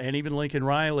Cale and even Lincoln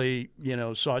Riley,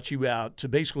 sought you out to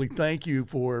basically thank you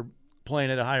for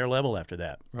playing at a higher level after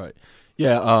that. Right.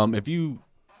 Yeah, if you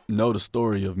know the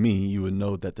story of me, you would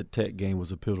know that the Tech game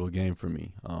was a pivotal game for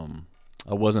me.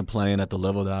 I wasn't playing at the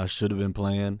level that I should have been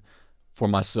playing for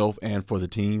myself and for the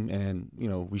team, and,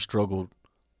 we struggled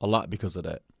a lot because of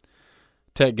that.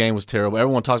 Tech game was terrible.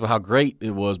 Everyone talks about how great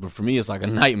it was, but for me it's like a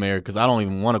nightmare because I don't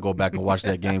even want to go back and watch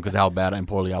that game because how bad and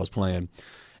poorly I was playing.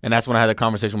 And that's when I had a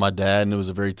conversation with my dad, and it was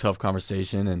a very tough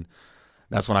conversation, and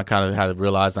that's when I kind of had to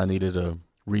realize I needed to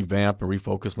revamp and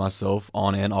refocus myself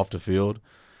on and off the field.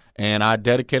 And I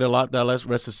dedicated a lot that rest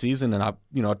of the season, and I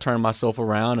turned myself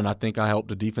around, and I think I helped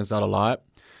the defense out a lot.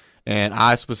 And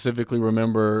I specifically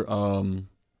remember,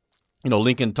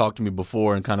 Lincoln talked to me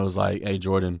before and kind of was like, hey,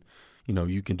 Jordan,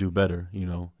 you can do better,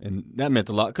 and that meant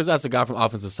a lot because that's a guy from the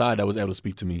offensive side that was able to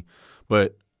speak to me.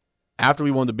 But after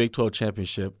we won the Big 12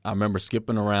 championship, I remember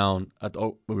skipping around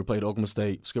when we played Oklahoma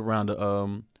State, skip around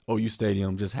the OU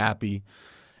Stadium, just happy.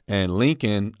 And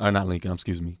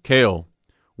Cale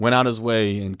went out his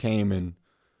way and came and,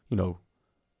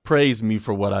 praised me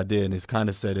for what I did. And it's kind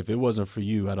of said, if it wasn't for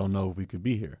you, I don't know if we could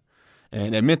be here.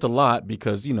 And it meant a lot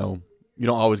because, you don't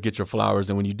always get your flowers.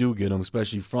 And when you do get them,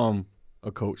 especially from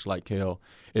a coach like Cale,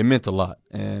 it meant a lot.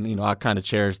 And, I kind of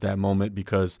cherished that moment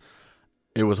because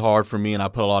it was hard for me and I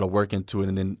put a lot of work into it.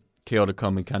 And then Cale to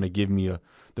come and kind of give me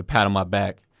the pat on my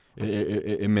back,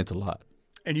 it meant a lot.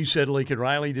 And you said Lincoln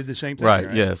Riley did the same thing,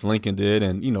 right? Yes, Lincoln did.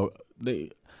 And,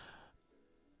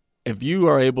 if you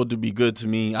are able to be good to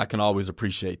me, I can always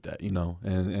appreciate that,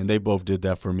 and they both did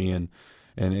that for me, and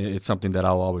it's something that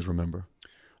I'll always remember.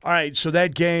 All right, so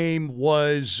that game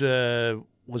was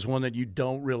one that you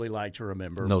don't really like to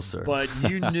remember. No, sir. But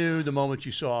you knew the moment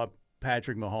you saw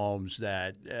Patrick Mahomes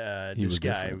that this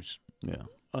guy was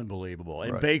unbelievable,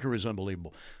 and right. Baker is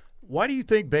unbelievable. Why do you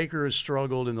think Baker has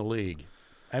struggled in the league?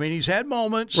 I mean, he's had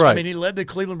moments. Right. I mean, he led the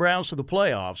Cleveland Browns to the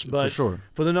playoffs. But For sure.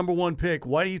 for the number one pick,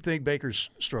 why do you think Baker's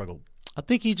struggled? I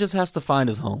think he just has to find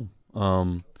his home.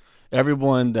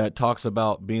 Everyone that talks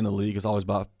about being in the league is always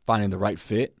about finding the right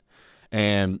fit.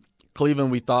 And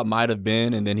Cleveland we thought might have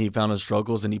been, and then he found his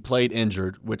struggles, and he played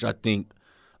injured, which I think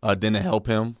didn't help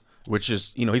him, which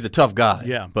is, he's a tough guy.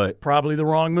 Yeah, but probably the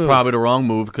wrong move. Probably the wrong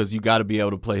move because you got to be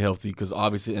able to play healthy because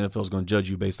obviously the NFL is going to judge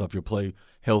you based off your play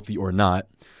healthy or not.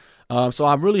 So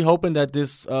I'm really hoping that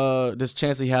this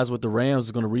chance he has with the Rams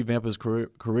is going to revamp his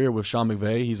career with Sean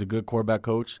McVay. He's a good quarterback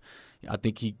coach. I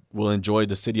think he will enjoy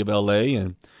the city of L.A.,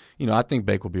 and, I think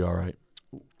Baker will be all right.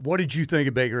 What did you think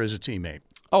of Baker as a teammate?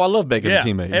 Oh, I love Baker as a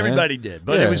teammate. Everybody did,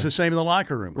 but it was the same in the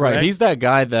locker room. Correct? Right. He's that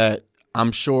guy that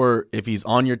I'm sure if he's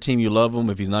on your team, you love him.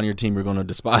 If he's not on your team, you're going to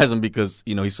despise him because,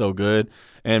 he's so good.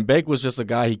 And Baker was just a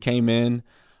guy, he came in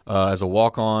as a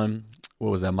walk-on,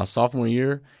 what was that, my sophomore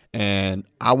year? And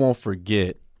I won't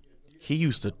forget, he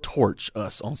used to torch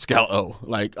us on Scout O.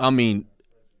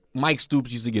 Mike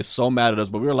Stoops used to get so mad at us,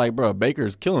 but we were like, bro, Baker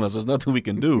is killing us. There's nothing we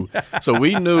can do. So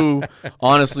we knew,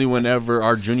 honestly, whenever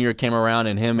our junior year came around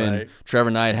and him and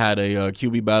Trevor Knight had a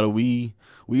QB battle, we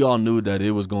all knew that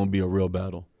it was going to be a real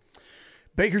battle.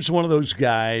 Baker's one of those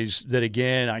guys that,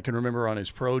 again, I can remember on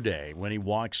his pro day when he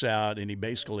walks out and he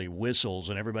basically whistles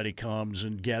and everybody comes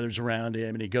and gathers around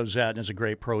him and he goes out and has a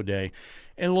great pro day.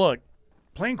 And look,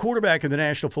 playing quarterback in the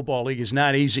National Football League is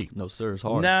not easy. No, sir, it's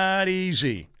hard. Not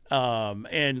easy.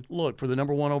 And look, for the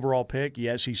number one overall pick,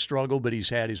 yes, he struggled, but he's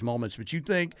had his moments. But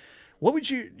would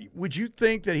you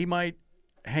think that he might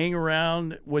hang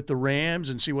around with the Rams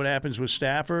and see what happens with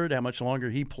Stafford, how much longer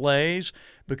he plays?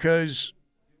 Because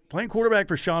playing quarterback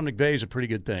for Sean McVay is a pretty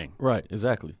good thing. Right,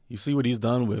 exactly. You see what he's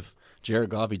done with Jared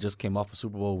Goff. He just came off a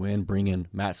Super Bowl win, bringing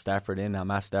Matt Stafford in. Now,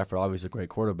 Matt Stafford, obviously a great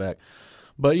quarterback.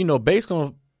 But, Baker's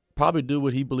going to probably do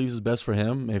what he believes is best for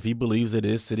him. If he believes it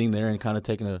is sitting there and kind of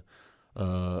taking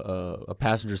a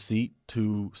passenger seat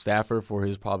to Stafford for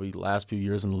his probably last few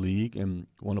years in the league and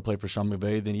want to play for Sean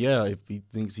McVay, then if he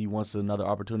thinks he wants another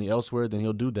opportunity elsewhere, then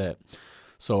he'll do that.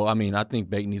 So, I think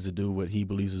Baker needs to do what he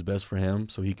believes is best for him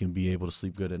so he can be able to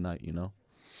sleep good at night,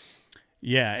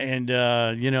 Yeah, and,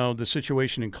 the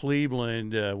situation in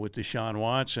Cleveland with Deshaun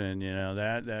Watson,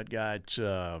 that got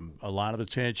a lot of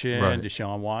attention. Right.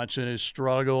 Deshaun Watson has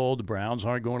struggled. The Browns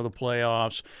aren't going to the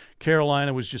playoffs.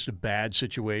 Carolina was just a bad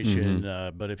situation.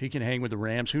 But if he can hang with the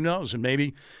Rams, who knows? And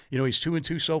maybe, he's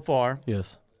 2-2 so far.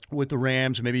 Yes. With the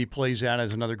Rams. Maybe he plays out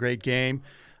as another great game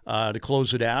to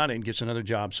close it out and gets another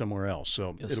job somewhere else.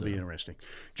 So it'll be interesting.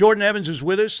 Jordan Evans is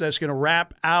with us. That's going to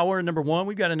wrap hour number one.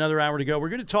 We've got another hour to go. We're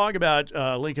going to talk about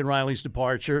Lincoln Riley's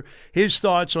departure, his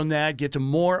thoughts on that, get to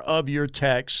more of your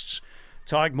texts,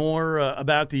 talk more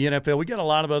about the NFL. We got a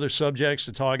lot of other subjects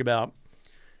to talk about.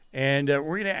 And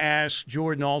we're going to ask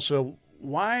Jordan also,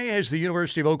 why has the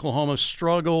University of Oklahoma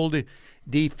struggled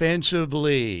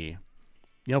defensively?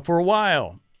 For a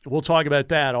while. We'll talk about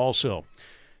that also.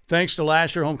 Thanks to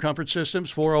Lasher Home Comfort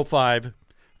Systems,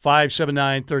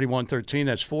 405-579-3113.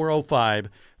 That's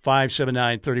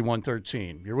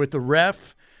 405-579-3113. You're with the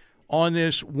Ref on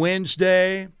this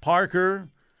Wednesday. Parker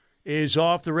is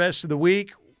off the rest of the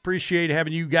week. Appreciate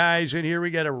having you guys in here.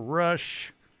 We got to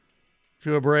rush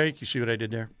to a break. You see what I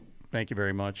did there? Thank you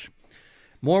very much.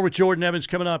 More with Jordan Evans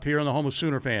coming up here on the Home of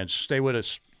Sooner Fans. Stay with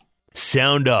us.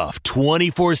 Sound off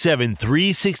 24/7,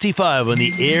 365 on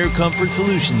the Air Comfort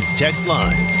Solutions text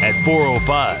line at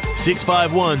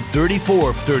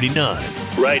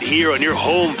 405-651-3439. Right here on your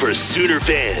home for Sooner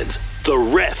fans, the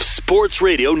Ref Sports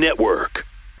Radio Network.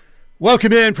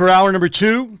 Welcome in for hour number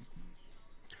two.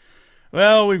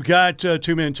 Well, we've got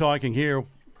two men talking here.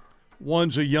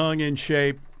 One's a young, in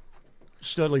shape,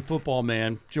 Studley football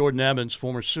man, Jordan Evans,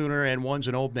 former Sooner, and one's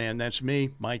an old man. That's me,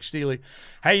 Mike Steely.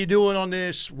 How you doing on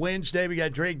this Wednesday? We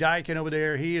got Drake Dykin over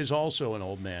there. He is also an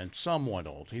old man, somewhat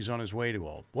old. He's on his way to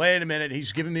old. Wait a minute.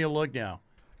 He's giving me a look now.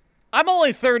 I'm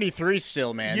only 33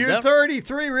 still, man. You're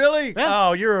 33, really? Yeah.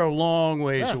 Oh, you're a long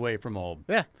ways away from old.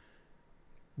 Yeah.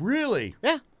 Really?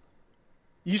 Yeah.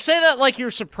 You say that like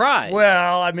you're surprised.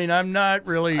 Well, I mean, I'm not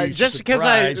really just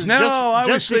surprised.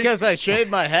 Because because I shaved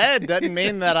my head doesn't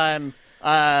mean that I'm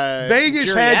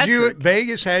Vegas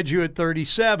geriatric. had you at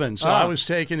 37, so I was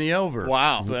taking the over.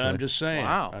 Wow. But I'm just saying.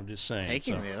 Wow. I'm just saying.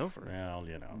 Taking the over. Well,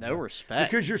 you know. No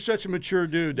respect. Because you're such a mature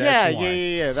dude. That's why.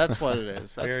 Yeah. That's what it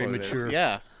is. That's Very what mature. It is.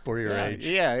 Yeah. For your age.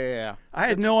 Yeah. I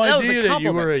had no idea that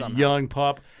you were a somehow. young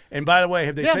pup. And by the way,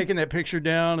 have they taken that picture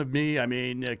down of me? I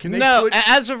mean, can they No,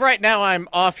 as of right now, I'm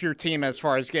off your team as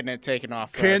far as getting it taken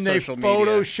off Can they social media.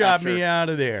 Photoshop me out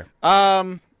of there?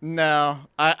 No,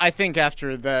 I think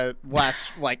after the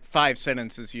last 5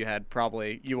 sentences you had,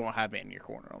 probably you won't have me in your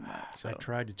corner on that. So I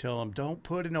tried to tell him, don't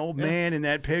put an old man in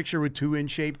that picture with 2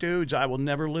 in-shape dudes. I will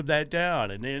never live that down.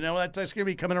 And that's going to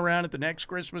be coming around at the next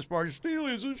Christmas party.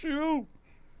 Steely's a shoe.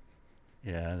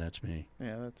 Yeah, that's me.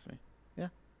 Yeah, that's me. Yeah.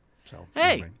 So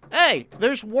Hey, anyway.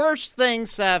 there's worse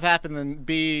things that have happened than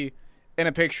be in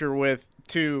a picture with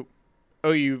 2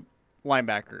 OU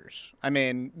linebackers. I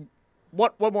mean,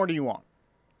 what more do you want?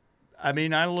 I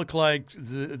mean, I look like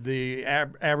the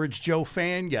average Joe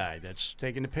fan guy that's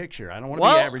taking the picture. I don't want to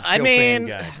be average Joe fan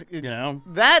guy. You know,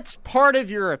 that's part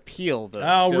of your appeal, though.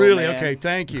 Oh, still, really? man. Okay,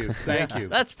 thank you.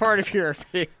 That's part of your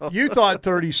appeal. You thought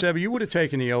 37. You would have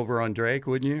taken the over on Drake,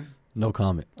 wouldn't you? No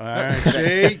comment. All right.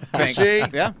 See? Thanks. See?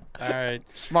 Yeah. All right.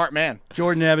 Smart man.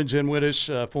 Jordan Evans in with us,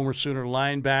 former Sooner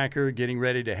linebacker, getting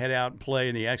ready to head out and play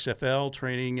in the XFL.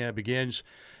 Training begins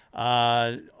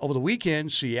over the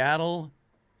weekend. Seattle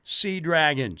Sea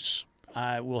Dragons.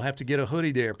 We'll have to get a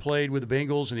hoodie there. Played with the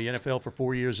Bengals in the NFL for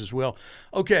 4 years as well.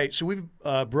 Okay, so we've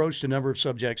broached a number of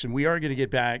subjects, and we are going to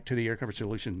get back to the Air Comfort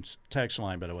Solutions text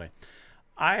line, by the way.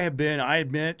 I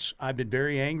admit, I've been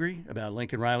very angry about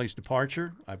Lincoln Riley's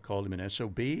departure. I've called him an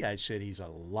SOB. I said he's a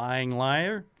lying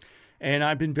liar. And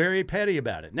I've been very petty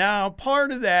about it. Now,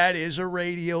 part of that is a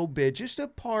radio bit, just a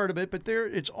part of it, but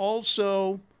it's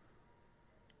also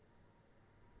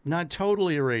not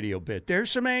totally a radio bit.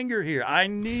 There's some anger here. I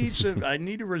need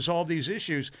to resolve these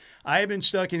issues. I have been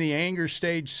stuck in the anger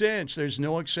stage since. There's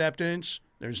no acceptance.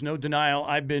 There's no denial.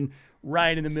 I've been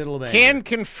right in the middle of anger. Can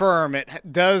confirm it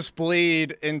does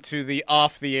bleed into the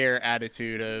off-the-air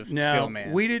attitude of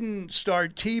Steelman. We didn't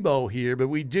start Tebow here, but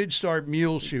we did start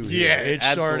Muleshoe here. Yeah, it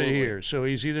absolutely. started here. So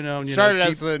he's either known, started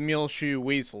as the Muleshoe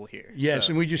Weasel here. Yes,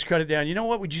 so. and we just cut it down. You know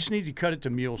what? We just need to cut it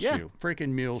to Muleshoe. Yeah.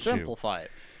 Freaking Muleshoe. Simplify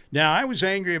it. Now, I was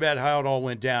angry about how it all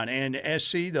went down, and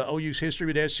SC, the OU's history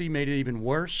with SC, made it even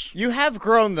worse. You have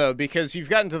grown, though, because you've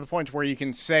gotten to the point where you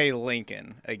can say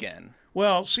Lincoln again.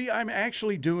 Well, see, I'm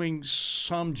actually doing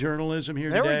some journalism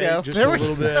here there today. We go. Just there a we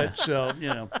little bit.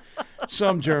 So,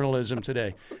 some journalism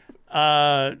today.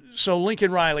 So,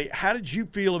 Lincoln Riley, how did you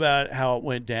feel about how it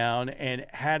went down, and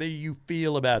how do you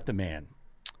feel about the man?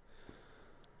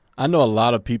 I know a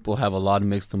lot of people have a lot of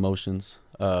mixed emotions.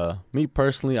 Me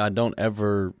personally, I don't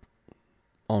ever,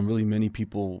 on really many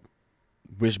people,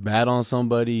 wish bad on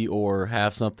somebody or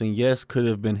have something. Yes, could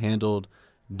have been handled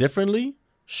differently,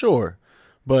 sure.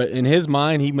 But in his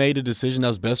mind, he made a decision that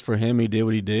was best for him. He did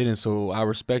what he did, and so I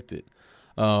respect it.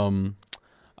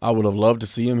 I would have loved to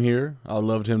see him here. I would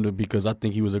loved him to because I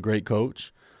think he was a great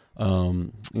coach.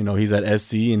 He's at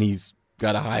SC, and he's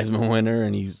got a Heisman winner,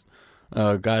 and he's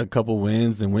got a couple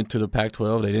wins and went to the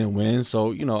Pac-12. They didn't win.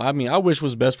 So, I wish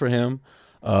was best for him.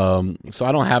 So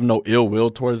I don't have no ill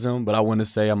will towards him, but I want to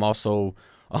say I'm also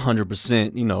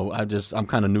 100%, I'm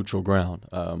kind of neutral ground.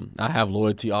 I have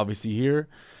loyalty obviously here.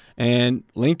 And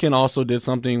Lincoln also did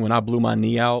something when I blew my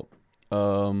knee out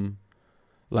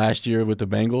last year with the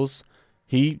Bengals.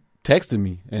 He texted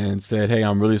me and said, "Hey,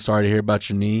 I'm really sorry to hear about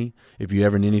your knee. If you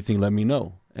ever need anything, let me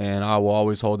know." And I will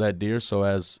always hold that dear. So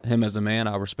as a man,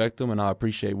 I respect him and I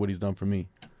appreciate what he's done for me.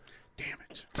 Damn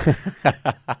it.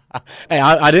 Hey,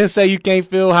 I didn't say you can't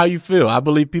feel how you feel. I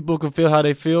believe people can feel how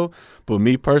they feel. But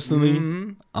me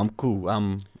personally, I'm cool.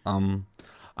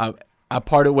 I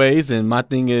parted ways, and my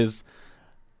thing is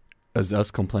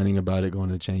us complaining about it going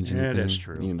to change anything. Yeah, that's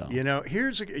true.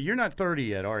 You're not 30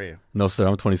 yet, are you? No, sir.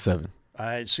 I'm 27.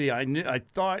 I see. I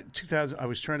thought 2000. I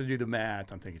was trying to do the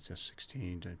math. I'm thinking it's just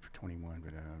 16 to 21,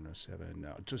 but I don't know 7.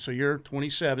 No, so you're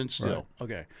 27 still. Right.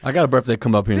 Okay. I got a birthday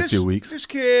come up here in a few weeks. This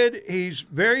kid, he's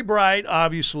very bright,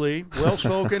 obviously,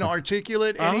 well-spoken,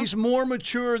 articulate, and he's more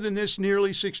mature than this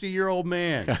nearly 60-year-old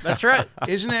man. That's right.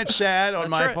 Isn't that sad on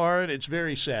my right. part? It's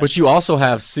very sad. But you also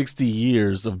have 60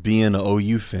 years of being an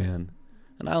OU fan.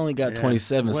 And I only got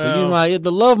 27, so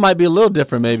the love might be a little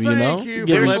different, maybe. Thank you.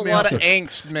 There's a lot of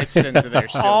angst mixed into there.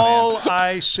 Still, all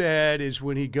I said is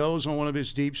when he goes on one of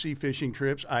his deep sea fishing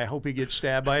trips, I hope he gets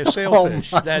stabbed by a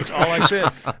sailfish. That's all I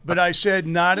said. But I said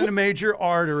not in a major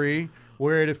artery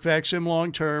where it affects him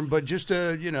long term, but just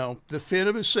the fin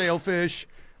of a sailfish.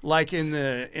 Like in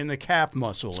the calf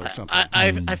muscle or something.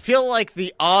 I feel like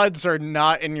the odds are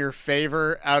not in your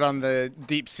favor out on the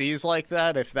deep seas like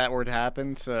that if that were to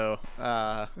happen. So,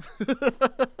 all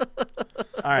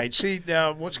right. See,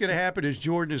 now what's going to happen is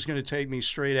Jordan is going to take me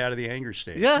straight out of the anger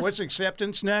stage. Yeah. What's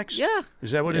acceptance next? Yeah. Is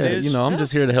that what it is? I'm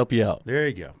just here to help you out. There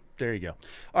you go. There you go.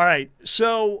 All right.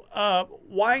 So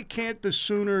why can't the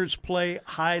Sooners play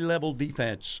high-level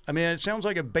defense? I mean, it sounds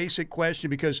like a basic question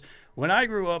because when I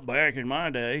grew up back in my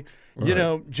day,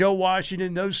 Joe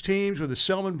Washington, those teams with the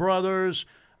Selman brothers,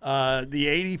 The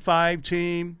 85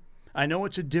 team, I know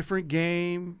it's a different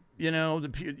game.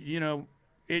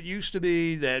 It used to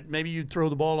be that maybe you'd throw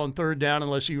the ball on third down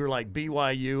unless you were like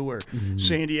BYU or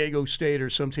San Diego State or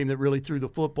some team that really threw the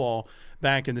football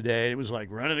back in the day. It was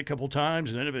like run it a couple times,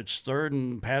 and then if it's third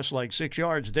and pass like 6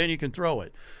 yards, then you can throw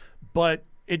it. But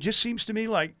it just seems to me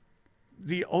like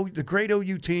the great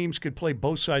OU teams could play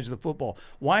both sides of the football.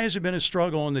 Why has it been a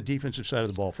struggle on the defensive side of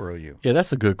the ball for OU? Yeah,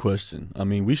 that's a good question. I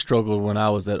mean, we struggled when I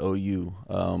was at OU.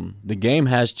 The game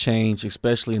has changed,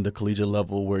 especially in the collegiate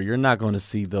level, where you're not going to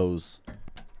see those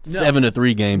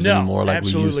 7-3 games anymore like we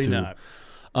used to. Absolutely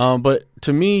not. But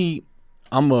to me,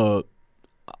 I'm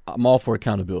all for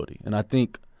accountability, and I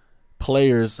think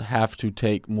players have to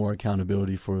take more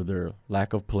accountability for their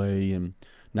lack of play and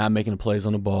not making the plays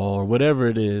on the ball or whatever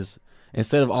it is,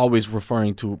 instead of always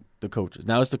referring to the coaches.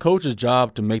 Now, it's the coach's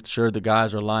job to make sure the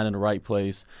guys are aligned in the right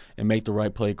place and make the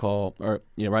right play call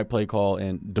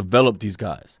and develop these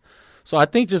guys. So I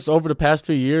think just over the past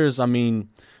few years, I mean,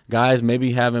 guys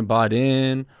maybe haven't bought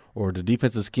in or the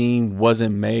defensive scheme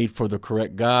wasn't made for the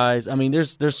correct guys. I mean,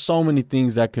 there's so many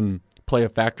things that can play a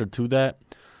factor to that.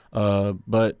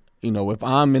 But, if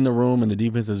I'm in the room and the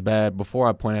defense is bad, before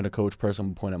I point at a coach person,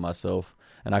 I'm going to point at myself.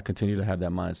 And I continue to have that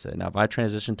mindset. Now, if I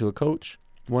transition to a coach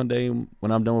one day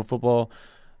when I'm done with football,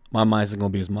 my mindset is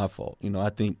going to be it's my fault. I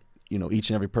think,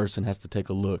 each and every person has to take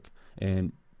a look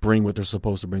and bring what they're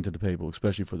supposed to bring to the table,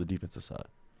 especially for the defensive side.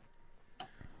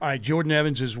 All right, Jordan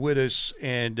Evans is with us,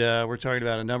 and we're talking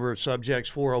about a number of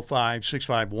subjects,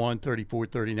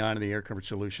 405-651-3439 on the Air Comfort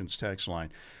Solutions text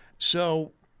line.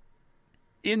 So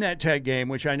in that Tech game,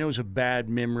 which I know is a bad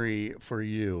memory for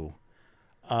you,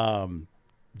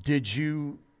 did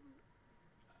you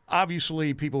 –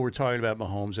 obviously people were talking about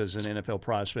Mahomes as an NFL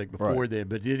prospect before then,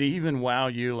 but did he even wow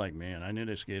you like, man, I knew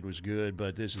this kid was good,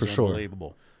 but this is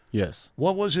unbelievable? Yes.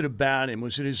 What was it about him?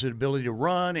 Was it his ability to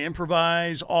run,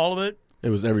 improvise, all of it? It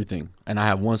was everything, and I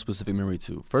have one specific memory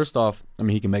too. First off, I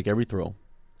mean, he can make every throw,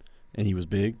 and he was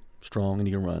big, strong, and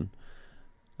he can run.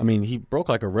 I mean, he broke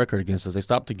like a record against us. They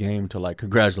stopped the game to like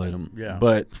congratulate him. Yeah.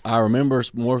 But I remember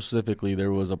more specifically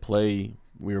there was a play,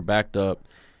 we were backed up,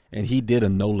 and he did a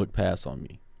no-look pass on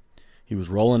me. He was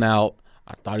rolling out.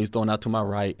 I thought he was throwing out to my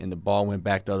right, and the ball went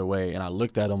back the other way. And I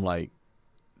looked at him like,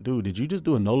 dude, did you just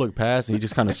do a no-look pass? And he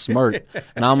just kind of smirked.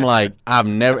 And I'm like, I've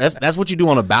never – that's what you do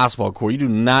on a basketball court. You do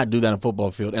not do that on a football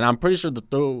field. And I'm pretty sure the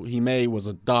throw he made was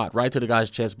a dot right to the guy's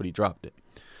chest, but he dropped it.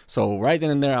 So right then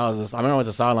and there, I remember at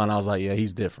the sideline, I was like, yeah,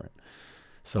 he's different.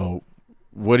 So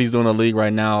what he's doing in the league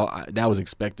right now, that was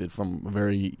expected from a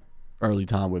very early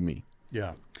time with me.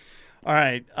 Yeah. All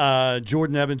right.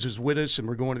 Jordan Evans is with us, and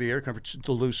we're going to the Air Comfort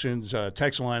Solutions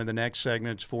text line in the next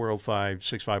segment. It's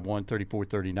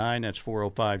 405-651-3439. That's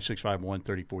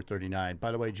 405-651-3439.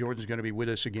 By the way, Jordan's going to be with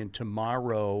us again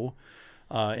tomorrow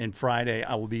and Friday.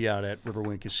 I will be out at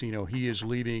Riverwind Casino. He is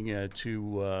leaving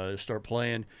to start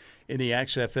playing in the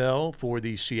XFL for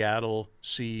the Seattle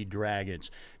Sea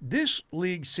Dragons. This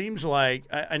league seems like,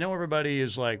 I know everybody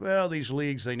is like, well, these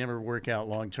leagues, they never work out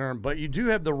long term, but you do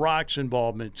have the Rock's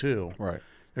involvement too. Right.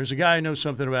 There's a guy who knows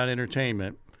something about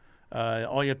entertainment.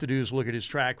 All you have to do is look at his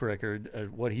track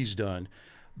record, what he's done.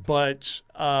 But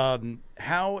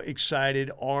how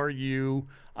excited are you?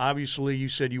 Obviously, you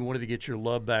said you wanted to get your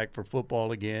love back for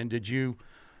football again. Did you,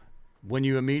 when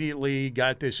you immediately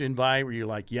got this invite, were you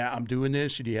like, yeah, I'm doing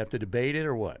this? Did you have to debate it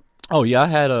or what? Oh yeah, I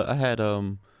had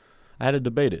to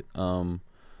debate it.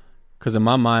 Because in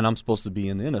my mind, I'm supposed to be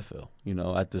in the NFL.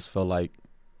 I just felt like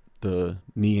the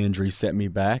knee injury set me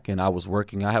back, and I was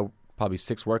working. I had probably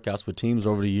 6 workouts with teams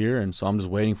over the year, and so I'm just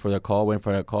waiting for that call.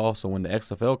 So when the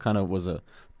XFL kind of was a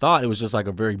thought, it was just like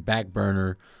a very back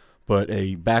burner, but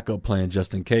a backup plan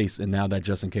just in case, and now that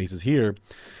just in case is here.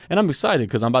 And I'm excited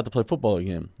because I'm about to play football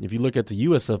again. If you look at the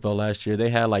USFL last year, they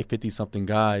had like 50-something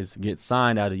guys get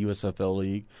signed out of the USFL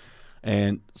league,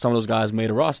 and some of those guys made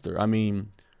a roster. I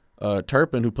mean,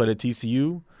 Turpin, who played at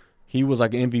TCU, he was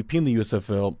like an MVP in the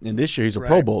USFL, and this year he's a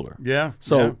Pro Bowler. Yeah.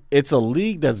 So it's a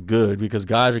league that's good because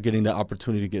guys are getting the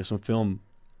opportunity to get some film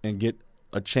and get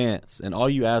a chance. And all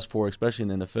you ask for,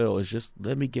 especially in the NFL, is just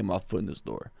let me get my foot in this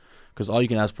door. Because all you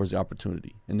can ask for is the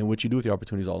opportunity. And then what you do with the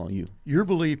opportunity is all on you. Your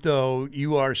belief, though,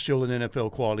 you are still an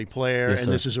NFL quality player, yes, and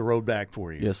sir. This is a road back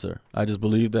for you. Yes, sir. I just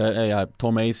believe that, hey, I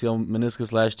tore my ACL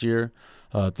meniscus last year.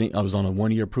 I think I was on a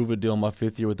 1-year prove-it deal my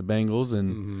 5th year with the Bengals.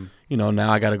 And, now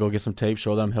I got to go get some tape,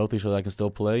 show that I'm healthy so that I can still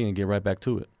play and get right back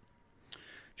to it.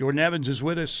 Jordan Evans is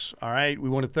with us. All right, we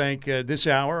want to thank this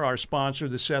hour our sponsor,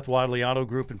 the Seth Wadley Auto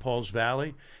Group in Pauls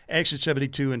Valley. Exit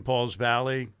 72 in Pauls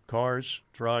Valley, cars,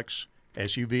 trucks,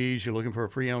 SUVs, you're looking for a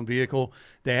pre-owned vehicle,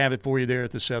 they have it for you there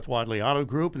at the Seth Wadley Auto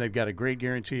Group, and they've got a great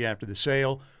guarantee after the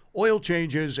sale. Oil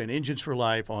changes and engines for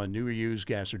life on new or used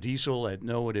gas or diesel at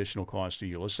no additional cost to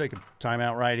you. Let's take a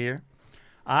timeout right here.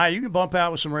 You can bump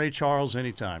out with some Ray Charles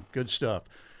anytime. Good stuff.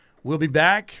 We'll be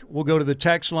back. We'll go to the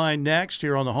text line next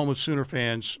here on the home of Sooner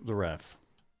fans, The Ref.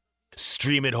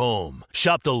 Stream at home.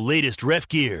 Shop the latest Ref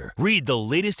gear. Read the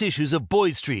latest issues of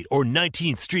Boyd Street or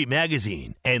 19th Street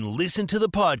Magazine. And listen to the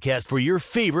podcast for your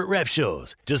favorite Ref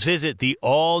shows. Just visit the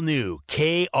all-new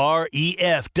KREF.com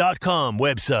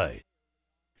website.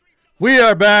 We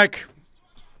are back.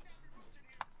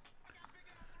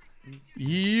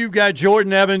 You've got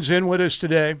Jordan Evans in with us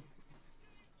today.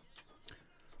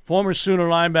 Former Sooner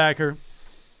linebacker.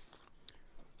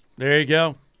 There you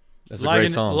go. That's a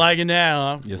great song. Liking that,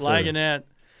 huh? Yes, sir. Liking that.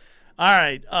 All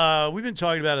right. We've been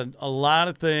talking about a lot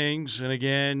of things. And,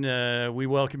 again, we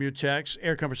welcome your text.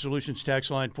 Air Comfort Solutions text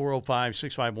line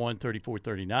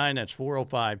 405-651-3439. That's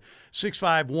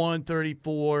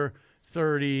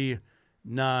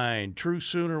 405-651-3439. True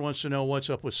Sooner wants to know what's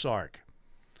up with Sark.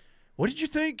 What did you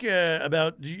think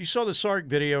about – you saw the Sark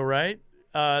video, right?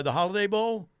 The Holiday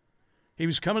Bowl? He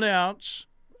was coming out.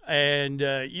 And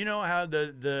you know how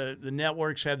the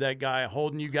networks have that guy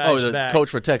holding you guys back. The coach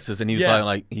for Texas, and he was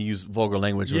like he used vulgar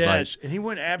language. It was like, and he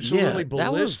went absolutely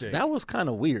ballistic. That was kind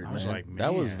of weird, man. I was like, man.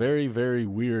 That was very, very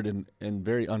weird and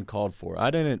very uncalled for. I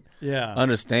didn't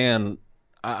understand.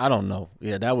 I don't know.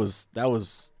 Yeah, that was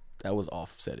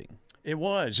offsetting. It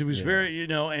was very,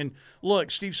 and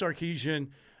look, Steve Sarkisian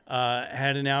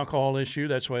had an alcohol issue.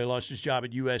 That's why he lost his job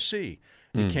at USC.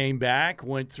 He came back,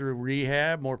 went through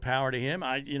rehab, more power to him.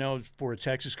 For a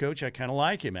Texas coach, I kind of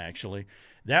like him, actually.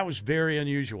 That was very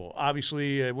unusual.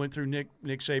 Obviously, went through Nick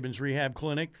Saban's rehab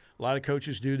clinic. A lot of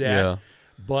coaches do that. Yeah.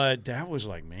 But that was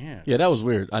like, man. Yeah, that was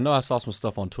weird. I know I saw some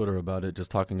stuff on Twitter about it,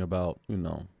 just talking about,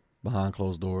 behind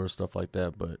closed doors, stuff like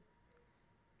that, but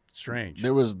strange.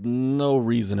 There was no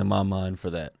reason in my mind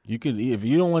for that. You could, if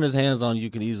you don't want his hands on you,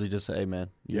 could easily just say, hey, man,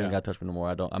 you ain't got to touch me no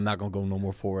more. I'm not going to go no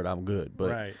more forward. I'm good.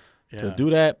 But right. Yeah. To do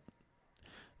that,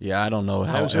 I don't know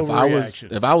how. If I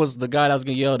was the guy that was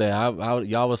getting yelled at,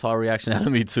 y'all would saw a reaction out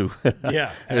of me too.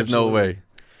 Yeah, there's no way.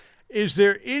 Is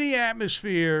there any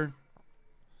atmosphere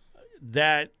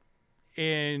that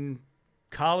in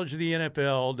college of the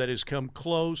NFL that has come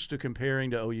close to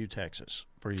comparing to OU Texas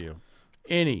for you?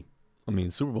 Any? I mean,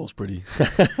 Super Bowl's pretty.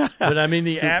 But I mean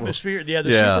the atmosphere. Yeah,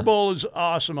 Super Bowl is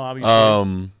awesome.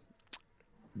 Obviously,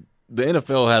 the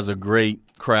NFL has a great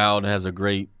crowd and has a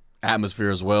great atmosphere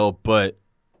as well, but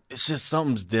it's just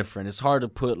something's different. It's hard to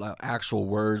put like actual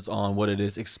words on what it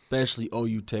is, especially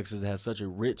OU Texas. It has such a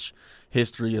rich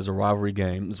history as a rivalry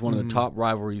game. It's one of the top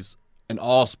rivalries in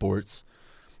all sports.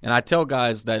 And I tell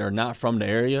guys that are not from the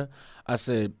area, I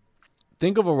said,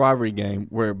 think of a rivalry game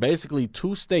where basically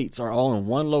two states are all in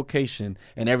one location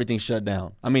and everything's shut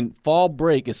down. I mean, fall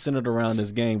break is centered around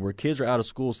this game where kids are out of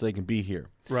school so they can be here.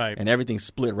 Right. And everything's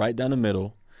split right down the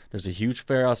middle. There's a huge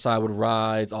fair outside with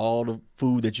rides, all the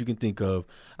food that you can think of.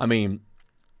 I mean,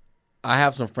 I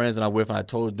have some friends that I'm with, and I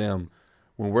told them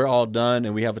when we're all done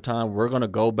and we have a time, we're going to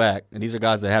go back. And these are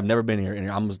guys that have never been here.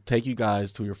 And I'm going to take you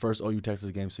guys to your first OU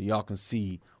Texas game so y'all can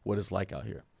see what it's like out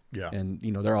here. Yeah. And,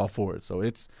 they're all for it. So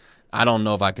I don't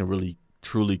know if I can really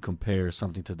truly compare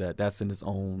something to that. That's in its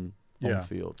own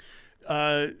field.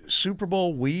 Super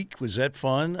Bowl week, was that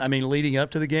fun? I mean, leading up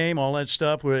to the game, all that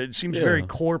stuff. It seems very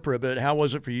corporate, but how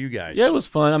was it for you guys? Yeah, it was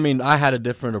fun. I mean, I had a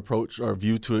different approach or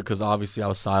view to it because obviously I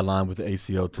was sidelined with the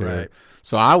ACL tear. Right.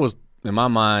 So I was, in my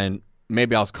mind,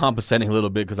 maybe I was compensating a little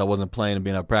bit because I wasn't playing and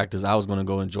being at practice. I was going to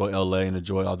go enjoy L.A. and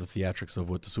enjoy all the theatrics of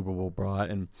what the Super Bowl brought.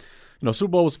 And, Super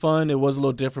Bowl was fun. It was a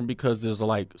little different because there's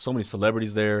like so many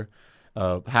celebrities there.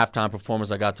 Halftime performance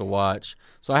I got to watch.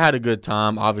 So I had a good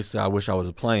time. Obviously, I wish I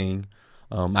was playing.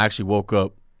 I actually woke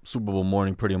up Super Bowl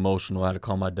morning pretty emotional. I had to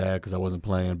call my dad because I wasn't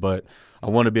playing. But I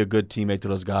want to be a good teammate to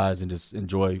those guys and just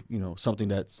enjoy, something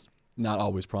that's not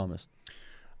always promised.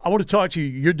 I want to talk to you.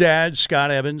 Your dad, Scott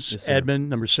Evans, yes,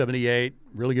 Edmond, number 78,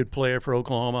 really good player for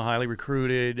Oklahoma, highly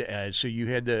recruited. So you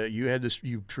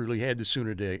truly had the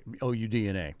Sooner OU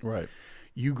DNA. Right.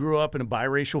 You grew up in a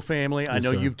biracial family. I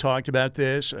know you've talked about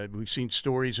this. We've seen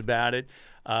stories about it.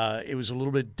 It was a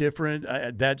little bit different.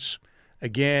 That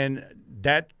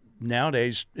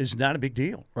nowadays is not a big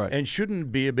deal, right, and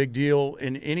shouldn't be a big deal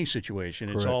in any situation.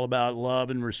 Correct. It's all about love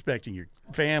and respecting your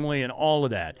family and all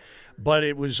of that. But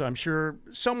it was, I'm sure,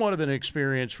 somewhat of an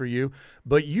experience for you.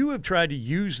 But you have tried to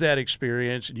use that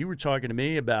experience, and you were talking to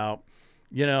me about,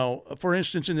 for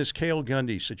instance, in this Cale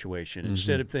Gundy situation,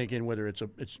 instead of thinking whether it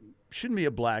shouldn't be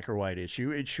a black or white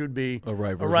issue, it should be a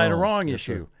right or wrong yes,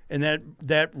 issue. sir. and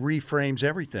that reframes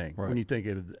everything Right. when you think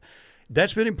of it.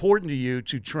 That's been important to you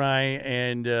to try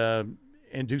and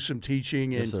do some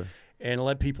teaching Yes, sir. and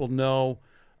let people know,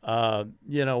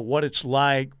 what it's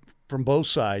like from both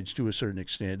sides to a certain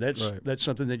extent. That's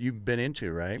something that you've been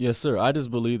into, right? Yes, sir. I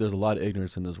just believe there's a lot of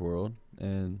ignorance in this world,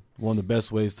 and one of the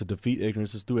best ways to defeat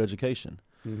ignorance is through education.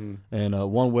 Mm-hmm.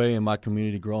 And one way in my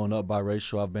community growing up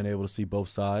biracial, I've been able to see both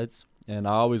sides. And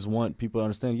I always want people to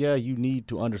understand, you need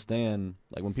to understand,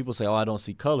 like when people say, I don't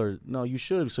see color. No, you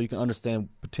should, so you can understand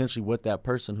potentially what that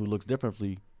person who looks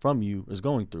differently from you is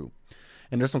going through.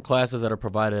 And there's some classes that are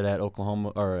provided at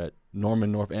Oklahoma or at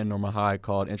Norman North and Norman High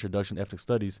called Introduction to Ethnic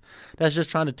Studies. That's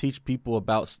just trying to teach people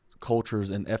about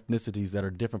cultures and ethnicities that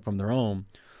are different from their own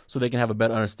so they can have a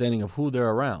better understanding of who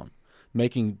they're around,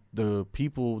 making the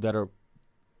people that are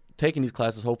taking these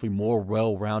classes hopefully more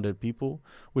well-rounded people,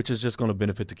 which is just going to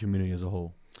benefit the community as a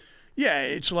whole. Yeah,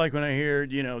 it's like when I hear,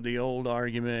 the old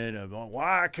argument of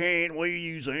why can't we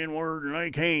use the N-word and they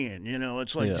can?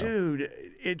 It's like, dude,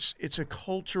 it's a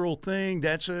cultural thing.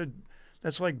 That's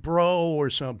like bro or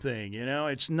something.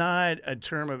 It's not a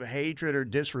term of hatred or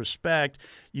disrespect.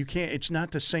 It's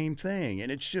not the same thing,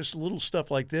 and it's just little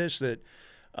stuff like this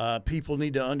that people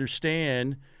need to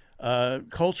understand.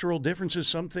 Cultural differences,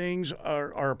 some things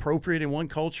are appropriate in one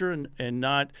culture and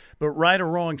not, but right or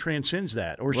wrong transcends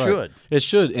that, or Right. should. It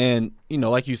should. And,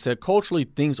 like you said, culturally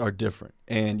things are different.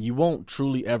 And you won't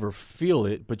truly ever feel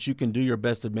it, but you can do your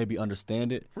best to maybe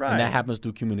understand it. Right. And that happens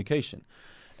through communication.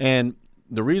 And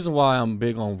the reason why I'm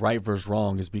big on right versus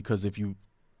wrong is because if you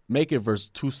make it versus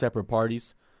two separate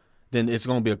parties, then it's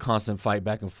going to be a constant fight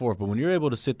back and forth. But when you're able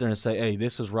to sit there and say, hey,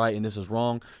 this is right and this is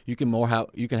wrong, you can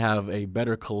have a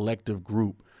better collective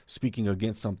group speaking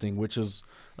against something, which is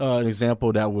an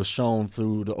example that was shown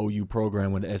through the OU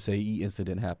program when the SAE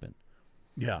incident happened.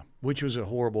 Yeah, which was a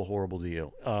horrible, horrible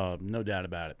deal. No doubt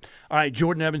about it. All right,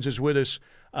 Jordan Evans is with us.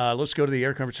 Let's go to the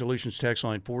Air Comfort Solutions text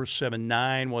line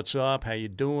 479. What's up? How you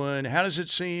doing? How does it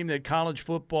seem that college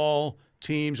football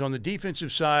teams on the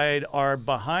defensive side are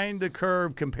behind the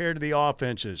curve compared to the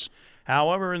offenses?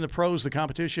 However, in the pros, the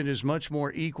competition is much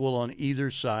more equal on either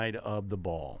side of the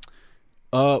ball.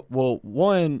 Well,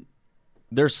 one,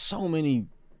 there's so many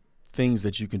things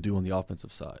that you can do on the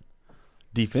offensive side.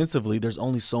 Defensively, there's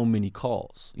only so many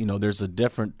calls. There's a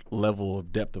different level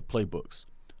of depth of playbooks.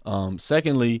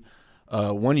 Secondly,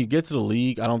 when you get to the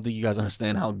league, I don't think you guys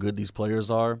understand how good these players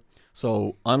are.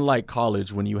 So unlike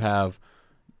college, when you have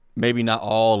maybe not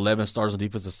all 11 stars on the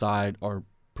defensive side are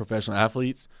professional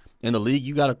athletes, in the league,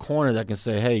 you got a corner that can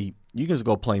say, hey, you can just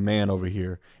go play man over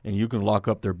here, and you can lock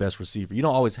up their best receiver. You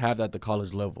don't always have that at the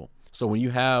college level. So when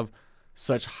you have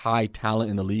such high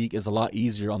talent in the league, it's a lot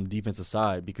easier on the defensive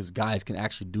side because guys can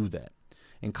actually do that.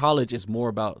 In college, it's more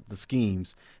about the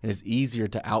schemes, and it's easier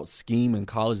to out-scheme in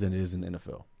college than it is in the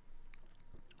NFL.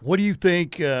 What do you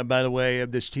think, by the way,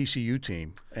 of this TCU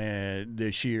team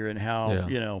this year and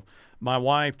how, my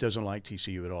wife doesn't like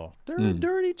TCU at all. They're a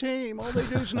dirty team. All they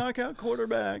do is knock out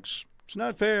quarterbacks. It's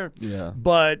not fair. Yeah.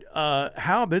 But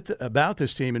how about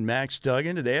this team and Max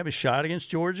Duggan? Do they have a shot against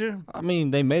Georgia? I mean,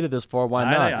 they made it this far. Why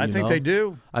not? I think they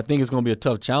do. I think it's going to be a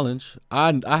tough challenge.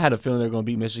 I had a feeling they were going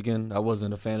to beat Michigan. I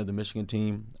wasn't a fan of the Michigan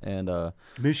team. And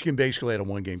Michigan basically had a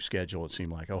one-game schedule, it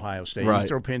seemed like. Ohio State. Right. You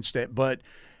throw Penn State. But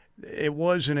it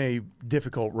wasn't a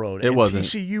difficult road. It wasn't.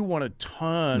 TCU won a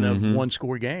ton of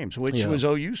one-score games, which was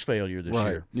OU's failure this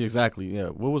year. Exactly, yeah.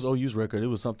 What was OU's record? It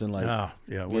was something like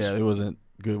it wasn't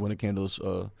good when it came to those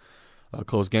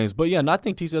close games. But, and I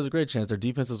think TCU has a great chance. Their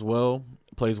defense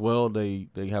plays well. They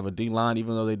have a D-line.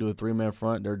 Even though they do a three-man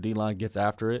front, their D-line gets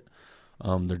after it.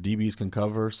 Their DBs can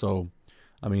cover. So,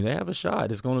 I mean, they have a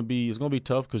shot. It's going to be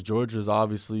tough because Georgia's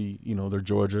obviously, they're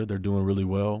Georgia. They're doing really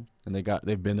well. And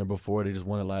they've been there before. They just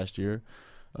won it last year.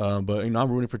 But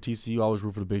I'm rooting for TCU. I always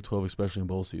root for the Big 12, especially in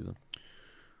bowl season.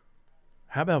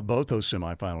 How about both those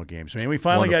semifinal games? I mean, we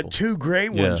finally got two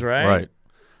great ones, right? Right.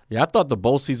 Yeah, I thought the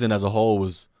bowl season as a whole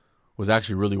was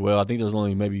actually really well. I think there was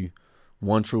only maybe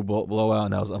one true blowout,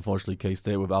 and that was unfortunately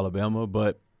K-State with Alabama.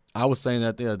 But I was saying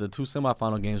that the two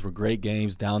semifinal games were great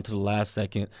games down to the last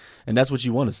second, and that's what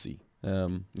you want to see.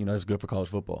 It's good for college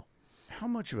football. How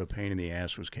much of a pain in the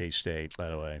ass was K-State, by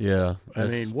the way? Yeah. I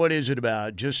mean, what is it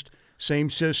about? Just same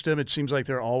system. It seems like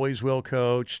they're always well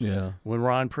coached. Yeah. When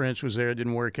Ron Prince was there, it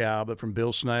didn't work out. But from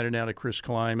Bill Snyder now to Chris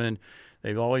Kleiman,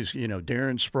 they've always,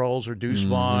 Darren Sproles or Deuce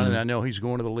Vaughn, and I know he's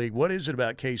going to the league. What is it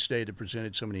about K-State that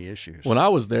presented so many issues? When I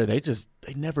was there, they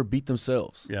never beat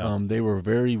themselves. Yeah. They were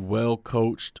very well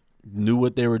coached, knew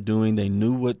what they were doing. They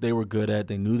knew what they were good at.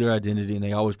 They knew their identity, and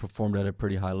they always performed at a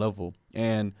pretty high level.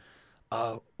 And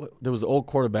There was an old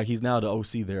quarterback. He's now the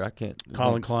OC there. I can't.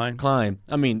 Colin Klein. Klein.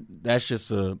 I mean, that's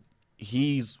just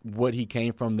he's what he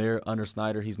came from there under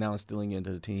Snyder. He's now instilling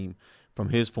into the team from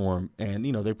his form. And,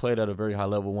 they played at a very high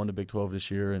level, won the Big 12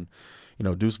 this year. And,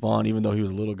 Deuce Vaughn, even though he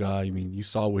was a little guy, you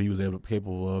saw what he was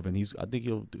capable of. And I think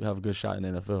he'll have a good shot in the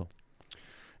NFL.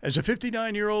 As a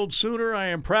 59-year-old Sooner, I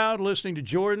am proud listening to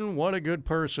Jordan. What a good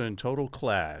person. Total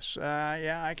class.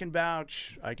 Yeah, I can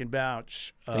vouch.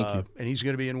 Thank you. And he's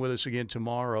going to be in with us again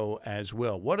tomorrow as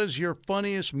well. What is your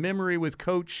funniest memory with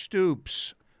Coach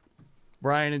Stoops?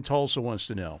 Brian in Tulsa wants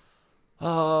to know.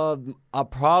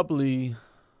 Probably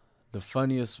the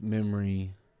funniest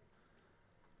memory,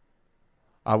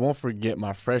 I won't forget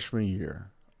my freshman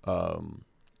year.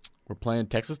 We're playing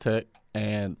Texas Tech,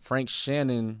 and Frank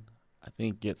Shannon, I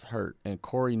think, gets hurt, and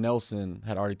Corey Nelson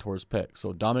had already tore his pec.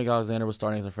 So Dominic Alexander was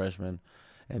starting as a freshman,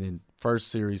 and then first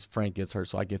series, Frank gets hurt,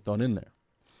 so I get thrown in there.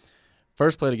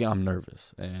 First play of the game, I'm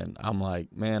nervous, and I'm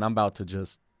like, man, I'm about to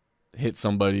just hit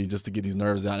somebody just to get these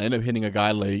nerves down. I end up hitting a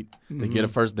guy late. They get a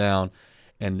first down,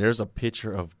 and there's a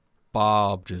picture of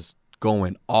Bob just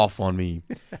going off on me.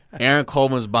 Aaron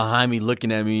Coleman's behind me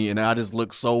looking at me, and I just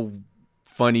look so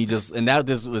funny. And that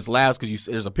just laughs because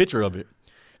there's a picture of it.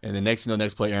 And the next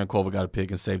play, Aaron Colvin got a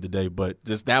pick and saved the day. But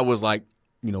just that was like,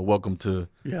 welcome to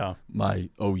my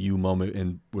OU moment.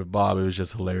 And with Bob, it was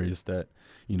just hilarious that,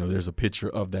 there's a picture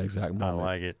of that exact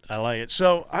moment. I like it.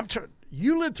 So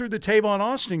you lived through the Tavon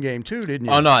Austin game too, didn't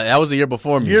you? Oh, no, that was the year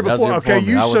before me. Okay,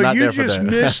 you just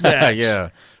missed that. Yeah.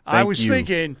 I was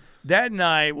thinking that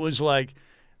night was like,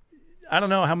 I don't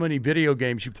know how many video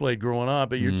games you played growing up,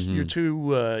 but you're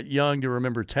too young to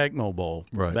remember Tecmo Bowl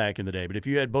back in the day. But if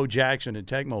you had Bo Jackson and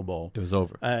Tecmo Bowl, it was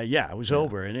over. It was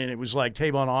over. And then it was like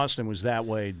Tavon Austin was that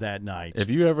way that night. If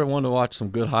you ever want to watch some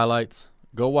good highlights,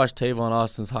 go watch Tavon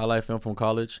Austin's highlight film from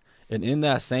college. And in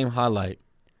that same highlight,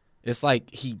 it's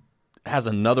like he has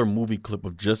another movie clip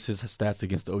of just his stats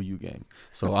against the OU game.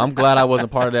 So I'm glad I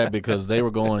wasn't part of that because he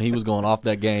was going off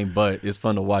that game, but it's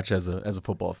fun to watch as a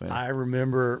football fan. I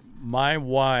remember my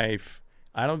wife,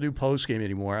 I don't do postgame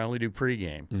anymore. I only do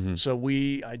pregame. Mm-hmm. So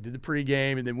I did the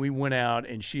pregame, and then we went out,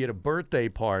 and she had a birthday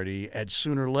party at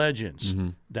Sooner Legends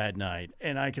that night.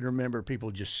 And I can remember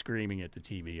people just screaming at the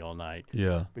TV all night.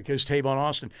 Yeah. Because Tavon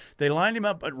Austin, they lined him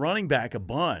up at running back a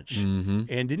bunch. Mm-hmm.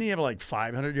 And didn't he have like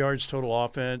 500 yards total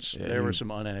offense? Yeah, there were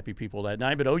some unhappy people that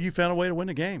night. But OU found a way to win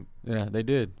the game. Yeah, they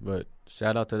did. But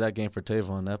shout out to that game for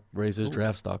Tavon. That raised his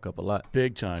draft stock up a lot.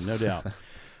 Big time, no doubt.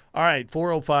 All right,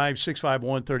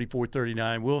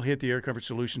 405-651-3439. We'll hit the Air Comfort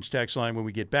Solutions text line when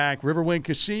we get back. Riverwind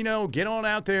Casino, get on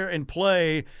out there and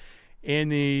play in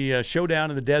the Showdown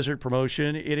in the Desert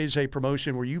promotion. It is a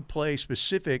promotion where you play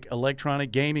specific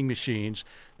electronic gaming machines.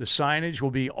 The signage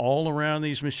will be all around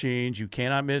these machines. You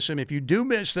cannot miss them. If you do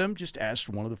miss them, just ask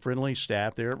one of the friendly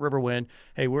staff there at Riverwind,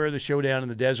 hey, where are the Showdown in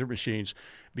the Desert machines?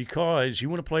 Because you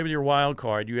want to play with your wild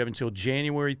card. You have until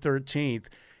January 13th.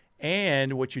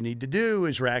 And what you need to do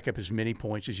is rack up as many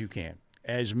points as you can.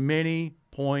 As many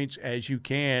points as you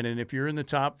can. And if you're in the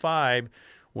top 5,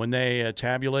 when they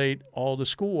tabulate all the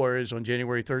scores on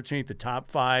January 13th, the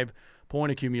top 5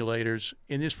 point accumulators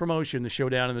in this promotion, the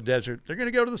Showdown in the Desert, they're going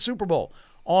to go to the Super Bowl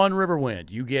on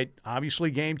Riverwind. You get, obviously,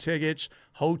 game tickets,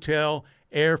 hotel,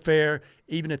 airfare,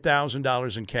 even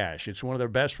 $1,000 in cash. It's one of their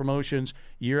best promotions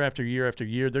year after year after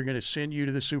year. They're going to send you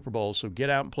to the Super Bowl, so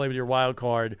get out and play with your wild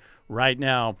card right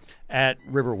now at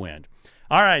Riverwind.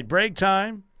 All right, break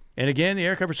time. And again, the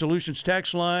Air Comfort Solutions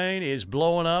text line is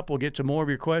blowing up. We'll get to more of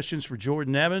your questions for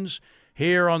Jordan Evans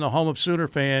here on the home of Sooner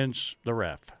fans, The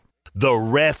Ref. The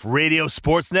Ref Radio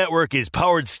Sports Network is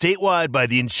powered statewide by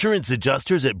the insurance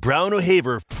adjusters at Brown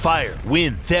O'Haver. Fire,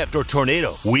 wind, theft, or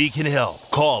tornado, we can help.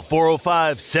 Call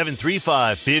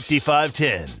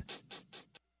 405-735-5510.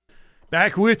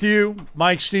 Back with you,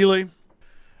 Mike Steely,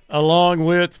 along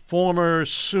with former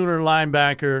Sooner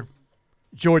linebacker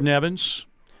Jordan Evans.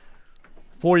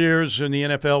 4 years in the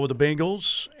NFL with the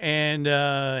Bengals and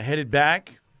headed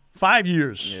back 5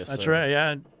 years. Yes, that's sir. right,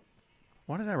 yeah.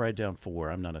 Why did I write down 4?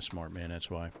 I'm not a smart man, that's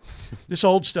why. This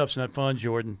old stuff's not fun,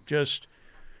 Jordan. Just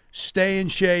stay in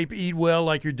shape, eat well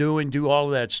like you're doing, do all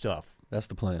of that stuff. That's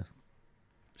the plan.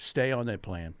 Stay on that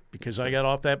plan because I got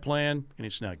off that plan, and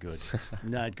it's not good.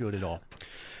 Not good at all.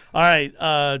 All right,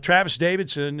 Travis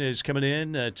Davidson is coming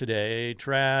in today.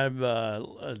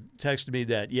 Trav texted me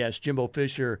that, yes, Jimbo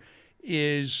Fisher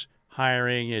is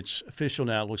hiring. It's official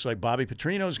now. It looks like Bobby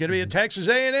Petrino is going to be at Texas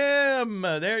A&M.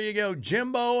 There you go,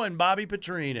 Jimbo and Bobby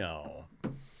Petrino.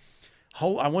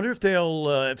 I wonder if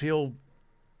he'll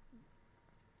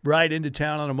ride into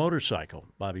town on a motorcycle,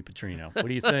 Bobby Petrino. What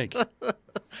do you think?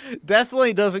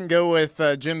 Definitely doesn't go with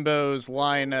Jimbo's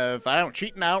line of "I don't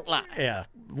cheat and I don't lie." Yeah.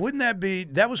 Wouldn't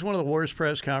that was one of the worst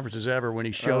press conferences ever when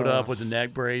he showed up with the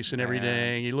neck brace and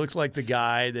everything. He looks like the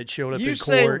guy that showed up You in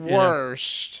say court.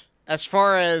 worst. As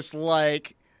far as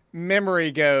like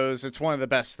memory goes, it's one of the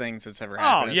best things that's ever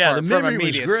happened. Oh, yeah, the from a memory was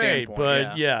media great, standpoint,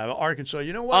 but yeah, Arkansas,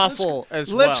 you know what? Awful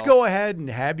Let's go ahead and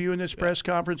have you in this press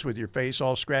conference with your face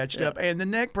all scratched up. And the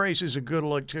neck brace is a good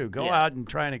look, too. Go out and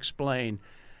try and explain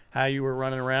how you were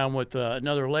running around with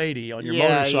another lady on your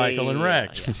motorcycle and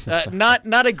wrecked.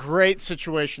 Not a great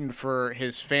situation for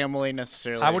his family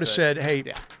necessarily. I would have said,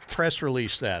 hey, press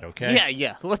release that, okay?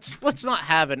 Yeah. Let's not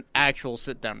have an actual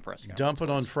sit-down press conference. Dump it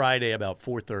on Friday about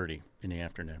 4:30 in the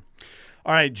afternoon.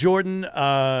 All right, Jordan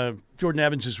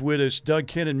Evans is with us. Doug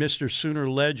Kennon, Mr. Sooner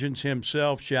Legends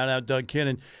himself. Shout out Doug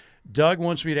Kennon. Doug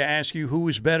wants me to ask you, who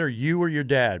is better, you or your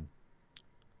dad?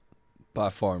 By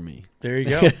far me. There you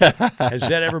go. Has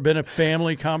that ever been a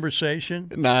family conversation?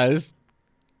 Nah, it's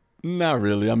not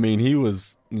really. I mean, he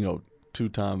was,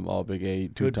 two-time All-Big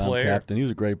 8, two-time captain. He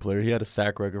was a great player. He had a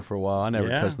sack record for a while. I never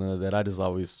touched none of that. I just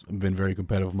always been very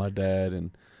competitive with my dad,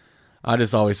 and I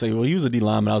just always say, well, he was a D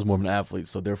lineman. I was more of an athlete,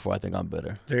 so therefore I think I'm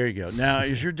better. There you go. Now,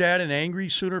 is your dad an angry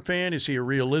Sooner fan? Is he a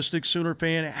realistic Sooner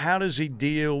fan? How does he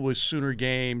deal with Sooner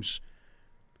games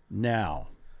now?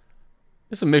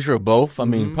 It's a mixture of both. I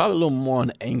mean, probably a little more on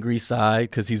the angry side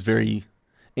because he's very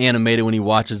animated when he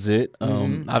watches it.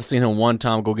 I've seen him one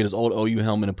time go get his old OU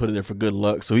helmet and put it there for good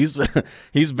luck. So he's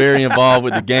he's very involved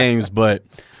with the games, but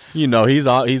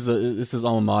it's his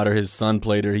alma mater. His son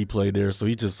played there. He played there. So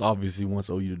he just obviously wants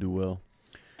OU to do well.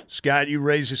 Scott, you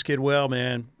raised this kid well,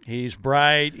 man. He's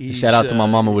bright. Shout out to my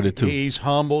mama with it, too. He's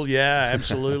humble. Yeah,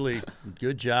 absolutely.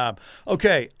 Good job.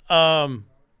 Okay.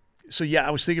 So, yeah,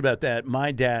 I was thinking about that.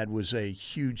 My dad was a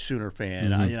huge Sooner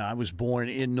fan. I was born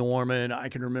in Norman. I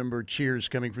can remember cheers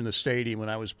coming from the stadium when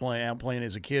I was playing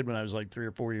as a kid when I was like 3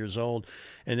 or 4 years old.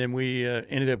 And then we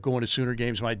ended up going to Sooner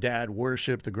games. My dad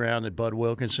worshipped the ground that Bud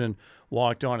Wilkinson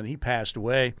walked on, and he passed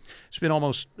away. It's been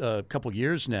almost a couple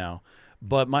years now.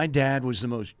 But my dad was the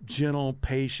most gentle,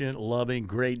 patient, loving,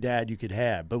 great dad you could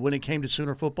have. But when it came to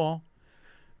Sooner football,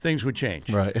 things would change.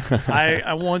 Right.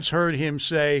 I once heard him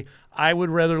say, I would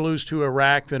rather lose to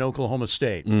Iraq than Oklahoma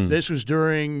State. This was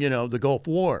during, the Gulf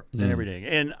War and everything.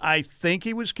 And I think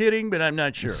he was kidding, but I'm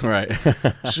not sure. Right.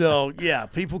 So, yeah,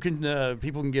 people can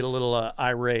get a little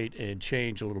irate and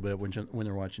change a little bit when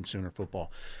they're watching Sooner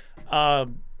football.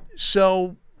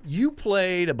 So you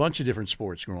played a bunch of different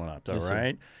sports growing up, though,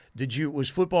 right? Was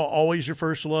football always your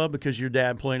first love because your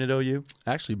dad playing at OU?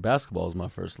 Actually, basketball was my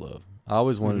first love. I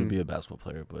always wanted to be a basketball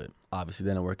player, but obviously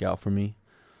that didn't work out for me.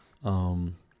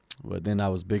 But then I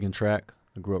was big in track.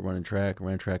 I grew up running track,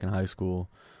 ran track in high school.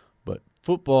 But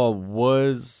football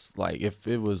was like, if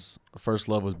it was first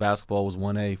love was basketball was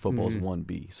 1A, football was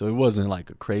 1B. So it wasn't like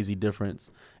a crazy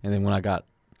difference. And then when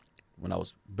I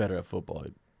was better at football,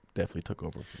 it definitely took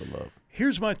over for the love.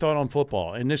 Here's my thought on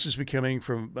football, and this is becoming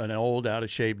from an old,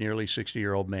 out-of-shape, nearly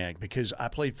 60-year-old man, because I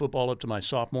played football up to my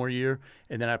sophomore year,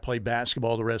 and then I played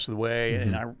basketball the rest of the way,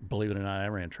 and believe it or not, I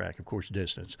ran track, of course,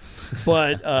 distance,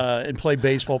 but and played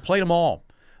baseball, played them all.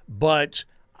 But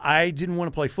I didn't want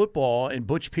to play football, and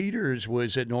Butch Peters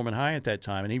was at Norman High at that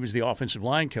time, and he was the offensive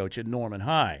line coach at Norman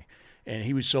High, and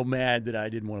he was so mad that I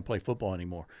didn't want to play football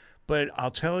anymore. But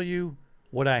I'll tell you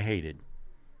what I hated.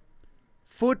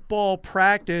 Football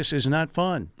practice is not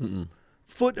fun.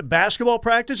 Basketball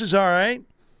practice is all right.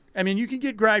 I mean, you can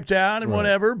get griped out and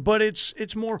whatever, but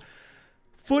it's more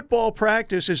 – football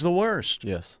practice is the worst.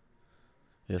 Yes.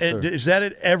 Yes, sir. Is that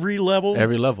at every level?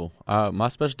 Every level. My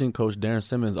special team coach, Darren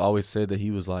Simmons, always said that he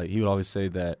would always say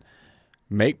that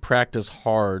make practice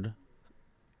hard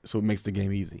so it makes the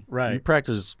game easy. Right. You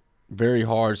practice very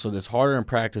hard, so it's harder in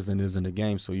practice than it is in the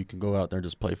game, so you can go out there and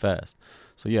just play fast.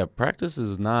 So, yeah, practice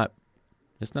is not –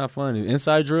 it's not fun.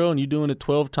 Inside drill, and you're doing it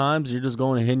 12 times, you're just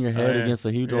going and hitting your head against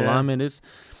a huge lineman. It's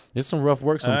some rough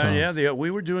work sometimes. We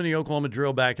were doing the Oklahoma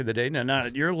drill back in the day. Now, not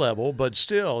at your level, but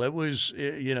still, it was,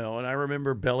 and I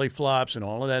remember belly flops and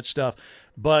all of that stuff.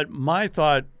 But my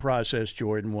thought process,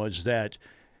 Jordan, was that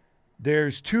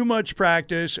there's too much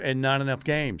practice and not enough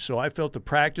games. So I felt the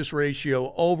practice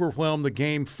ratio overwhelmed the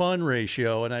game fun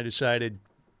ratio, and I decided,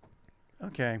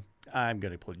 okay, I'm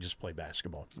going to just play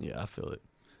basketball. Yeah, I feel it.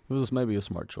 It was maybe a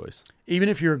smart choice. Even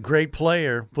if you're a great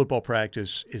player, football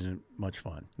practice isn't much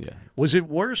fun. Yeah. Was it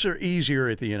worse or easier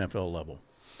at the NFL level?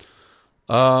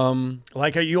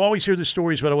 Like you always hear the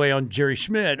stories, by the way, on Jerry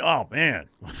Schmidt. Oh man,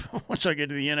 once I got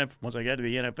to the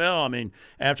NFL, I mean,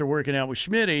 after working out with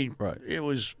Schmitty, right. it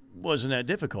wasn't that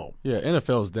difficult. Yeah,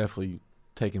 NFL is definitely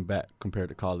taken back compared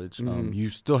to college. You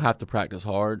still have to practice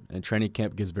hard, and training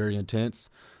camp gets very intense.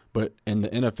 But in the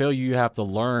NFL, you have to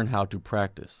learn how to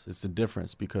practice. It's the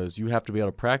difference because you have to be able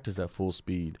to practice at full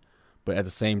speed, but at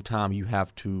the same time, you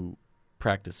have to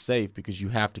practice safe because you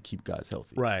have to keep guys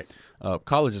healthy. Right.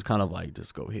 College is kind of like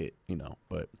just go hit,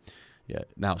 But, yeah.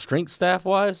 Now, strength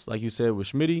staff-wise, like you said with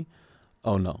Schmitty,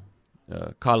 oh, no.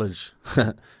 College,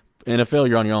 NFL,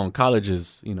 you're on your own. College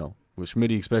is, with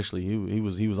Schmitty especially, he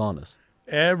was on us.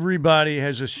 Everybody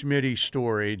has a Schmitty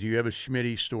story. Do you have a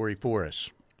Schmitty story for us?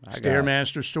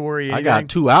 Stairmaster story? Anything? I got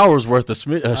 2 hours worth of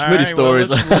Schmitty stories.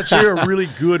 Well, let's hear a really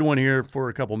good one here for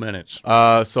a couple minutes.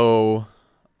 So,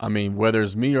 I mean, whether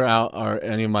it's me or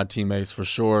any of my teammates, for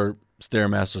sure,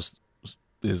 Stairmaster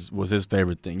was his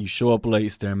favorite thing. You show up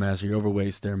late, Stairmaster. You're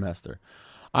overweight, Stairmaster.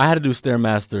 I had to do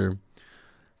Stairmaster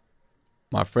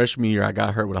my freshman year. I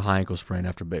got hurt with a high ankle sprain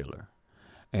after Baylor.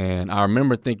 And I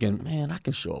remember thinking, man, I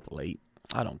can show up late.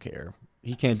 I don't care.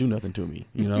 He can't do nothing to me.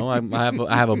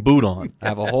 I have a boot on. I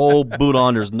have a whole boot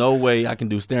on. There's no way I can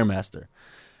do Stairmaster.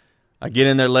 I get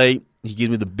in there late. He gives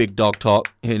me the big dog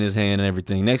talk, hitting his hand and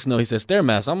everything. Next thing he says,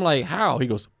 Stairmaster. I'm like, how? He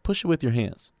goes, push it with your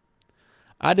hands.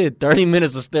 I did 30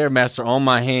 minutes of Stairmaster on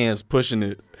my hands, pushing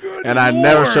it, and I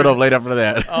never showed up late after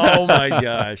that. Oh, my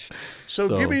gosh.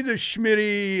 So give me the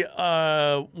Schmitty.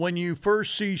 When you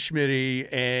first see Schmitty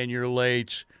and you're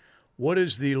late, what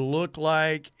does the look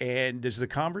like, and does the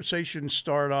conversation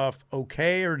start off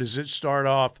okay, or does it start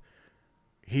off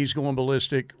he's going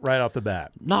ballistic right off the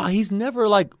bat? No, he's never,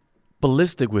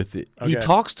 ballistic with it. Okay. He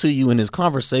talks to you, and his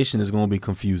conversation is going to be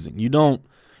confusing.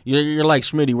 You're like,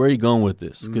 Schmitty, where are you going with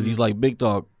this? Because he's like, big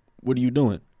dog, what are you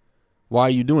doing? Why are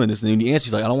you doing this? And then the answer,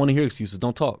 he's like, I don't want to hear excuses.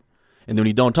 Don't talk. And then when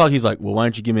he don't talk, he's like, well, why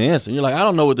don't you give me an answer? And you're like, I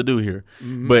don't know what to do here.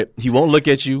 But he won't look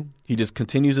at you. He just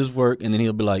continues his work, and then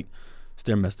he'll be like,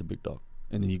 Stairmaster, big dog.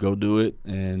 And then you go do it,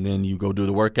 and then you go do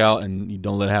the workout, and you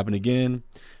don't let it happen again.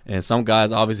 And some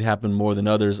guys obviously happen more than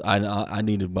others. I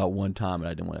needed about one time, and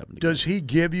I didn't want to happen again. Does he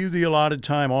give you the allotted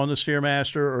time on the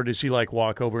Stairmaster, or does he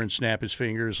walk over and snap his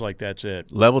fingers like that's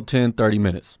it? Level 10, 30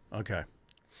 minutes. Okay.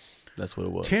 That's what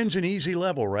it was. 10's an easy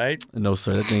level, right? No,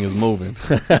 sir. That thing is moving.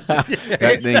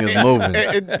 That thing is moving.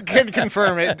 It can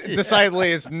confirm it.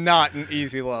 Decidedly, is not an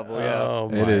easy level. Yeah. Oh,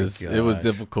 my It is. gosh. It was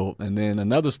difficult. And then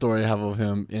another story I have of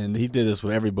him, and he did this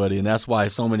with everybody, and that's why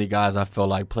so many guys I felt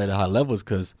like played at high levels,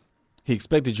 because he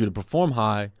expected you to perform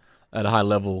high at a high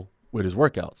level with his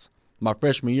workouts. My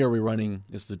freshman year,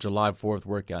 it's the July 4th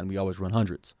workout, and we always run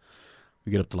hundreds.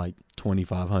 We get up to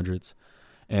 2,500s.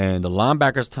 And the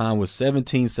linebacker's time was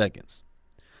 17 seconds.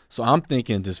 So I'm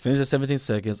thinking, just finish at 17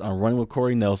 seconds. I'm running with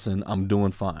Corey Nelson. I'm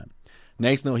doing fine.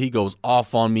 Next note, he goes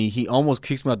off on me. He almost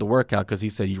kicks me out the workout because he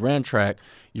said, you ran track.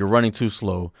 You're running too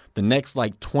slow. The next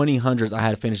 20 hundreds, I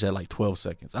had to finish at 12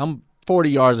 seconds. I'm 40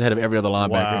 yards ahead of every other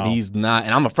linebacker, and he's not.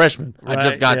 And I'm a freshman. Right, I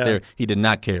just got there. He did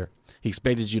not care. He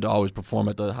expected you to always perform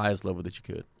at the highest level that you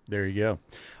could. There you go.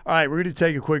 All right, we're going to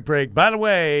take a quick break. By the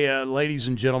way, ladies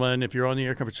and gentlemen, if you're on the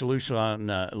Air Comfort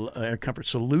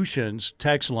Solutions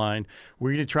text line,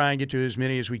 we're going to try and get to as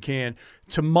many as we can.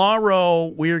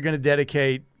 Tomorrow, we are going to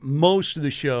dedicate most of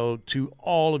the show to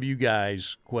all of you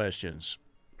guys' questions.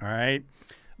 All right?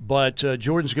 But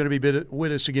Jordan's going to be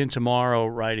with us again tomorrow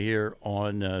right here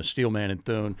on Steelman and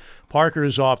Thune. Parker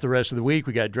is off the rest of the week.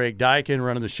 We got Drake Dykin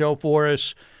running the show for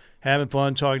us, having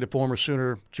fun talking to former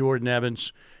Sooner Jordan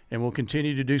Evans. And we'll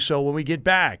continue to do so when we get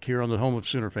back here on the home of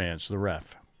Sooner fans, The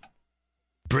Ref.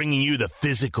 Bringing you the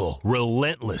physical,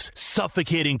 relentless,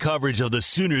 suffocating coverage of the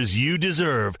Sooners you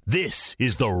deserve. This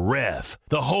is The Ref,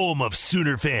 the home of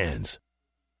Sooner fans.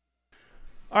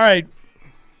 All right.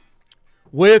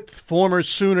 With former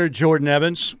Sooner Jordan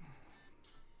Evans.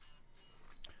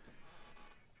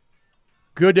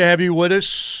 Good to have you with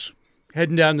us.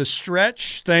 Heading down the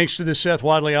stretch. Thanks to the Seth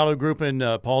Wadley Auto Group in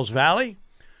Pauls Valley.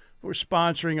 We're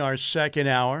sponsoring our second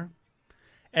hour.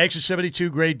 Exit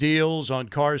 72, great deals on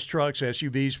cars, trucks,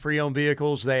 SUVs, pre-owned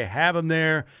vehicles. They have them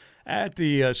there at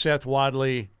the Seth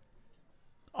Wadley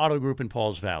Auto Group in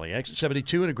Pauls Valley. Exit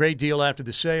 72 and a great deal after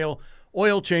the sale.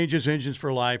 Oil changes, engines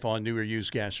for life on new or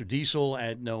used gas or diesel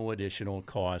at no additional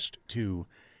cost to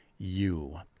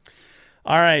you.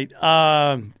 All right.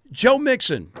 Joe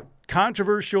Mixon,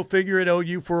 controversial figure at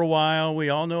OU for a while. We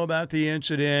all know about the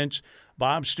incident.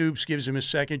 Bob Stoops gives him a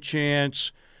second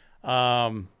chance.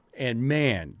 And,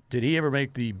 man, did he ever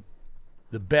make the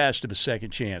best of a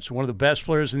second chance. One of the best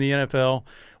players in the NFL.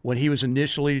 When he was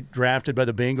initially drafted by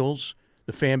the Bengals,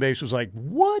 the fan base was like,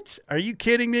 what? Are you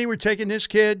kidding me? We're taking this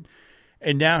kid?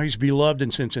 And now he's beloved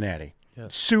in Cincinnati.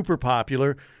 Yes. Super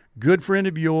popular. Good friend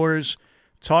of yours.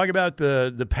 Talk about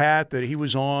the path that he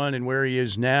was on and where he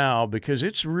is now, because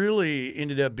it's really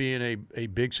ended up being a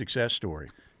big success story.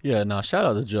 Yeah, no, shout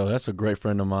out to Joe. That's a great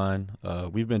friend of mine.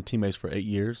 We've been teammates for 8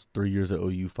 years, 3 years at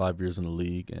OU, 5 years in the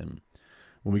league. And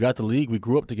when we got the league, we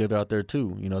grew up together out there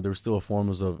too. You know, there were still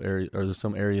forms of area, or there's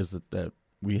some areas that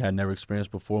we had never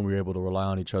experienced before, and we were able to rely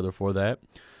on each other for that.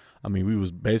 I mean, we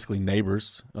was basically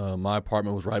neighbors. My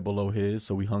apartment was right below his,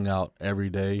 so we hung out every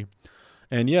day.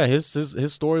 And yeah, his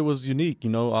story was unique.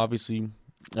 You know, obviously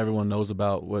everyone knows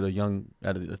about what at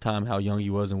the time how young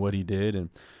he was and what he did, and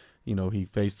you know, he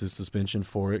faced his suspension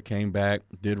for it, came back,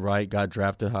 did right, got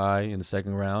drafted high in the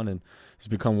second round, and he's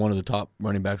become one of the top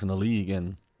running backs in the league.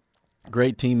 And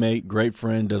great teammate, great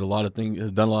friend, does a lot of things,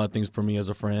 has done a lot of things for me as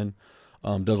a friend,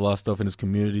 does a lot of stuff in his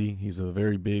community. He's a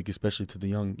very big, especially to the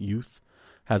young youth,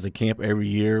 has a camp every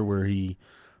year where he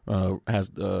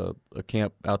has a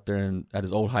camp out there at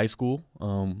his old high school.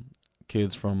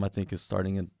 Kids from, I think it's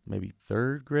starting in maybe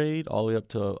third grade all the way up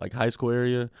to like high school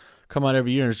area come out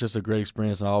every year, and it's just a great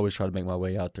experience, and I always try to make my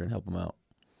way out there and help them out.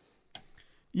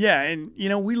 Yeah, and, you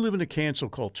know, we live in a cancel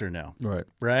culture now.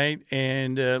 Right?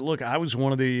 And, look, I was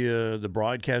one of the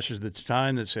broadcasters at the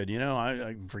time that said, you know,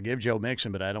 I forgive Joe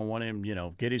Mixon, but I don't want him, you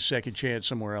know, get his second chance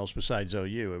somewhere else besides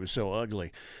OU. It was so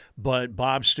ugly. But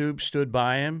Bob Stoops stood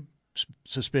by him,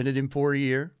 suspended him for a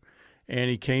year, and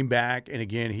he came back, and,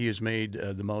 again, he has made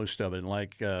the most of it. And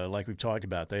like we've talked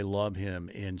about, they love him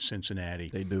in Cincinnati.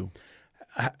 They do.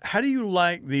 How do you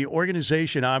like the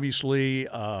organization? Obviously,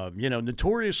 you know,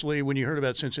 notoriously when you heard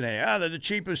about Cincinnati, they're the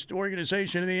cheapest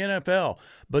organization in the NFL.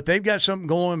 But they've got something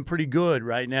going pretty good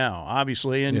right now,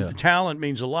 obviously, and talent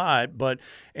means a lot.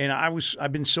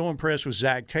 I've been so impressed with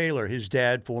Zach Taylor. His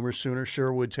dad, former Sooner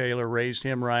Sherwood Taylor, raised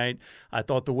him right. I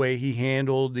thought the way he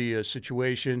handled the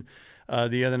situation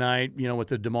the other night, you know, with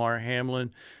the Damar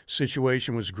Hamlin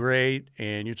situation was great.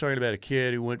 And you're talking about a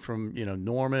kid who went from, you know,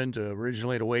 Norman to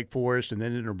originally to Wake Forest and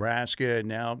then to Nebraska, and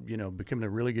now, you know, becoming a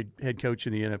really good head coach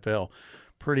in the NFL.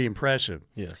 Pretty impressive.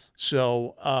 Yes.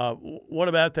 So what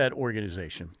about that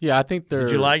organization? Yeah, I think Did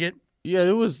you like it? Yeah,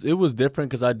 it was different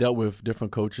because I dealt with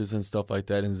different coaches and stuff like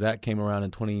that. And Zach came around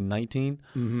in 2019,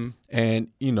 and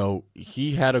you know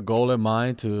he had a goal in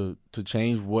mind to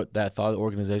change what that thought of the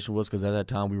organization was, because at that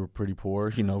time we were pretty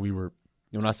poor. You know,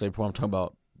 when I say poor, I'm talking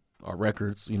about our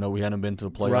records. You know, we hadn't been to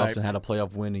the playoffs and had a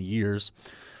playoff win in years.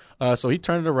 So he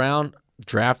turned it around,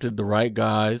 drafted the right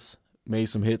guys, made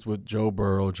some hits with Joe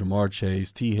Burrow, Jamar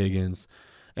Chase, T. Higgins,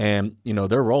 and you know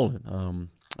they're rolling.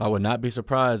 I would not be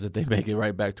surprised if they make it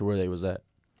right back to where they was at.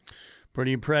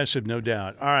 Pretty impressive, no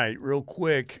doubt. All right, real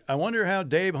quick. I wonder how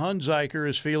Dave Hunziker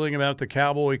is feeling about the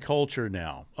Cowboy culture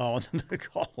now. Oh, the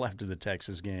call after the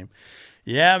Texas game.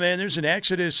 Yeah, man, there's an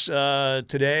exodus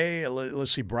today.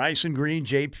 Let's see, Bryson Green,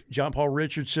 John Paul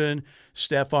Richardson,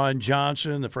 Stephon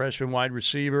Johnson, the freshman wide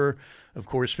receiver. Of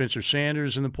course, Spencer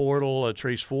Sanders in the portal.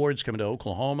 Trace Ford's coming to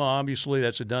Oklahoma, obviously.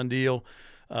 That's a done deal.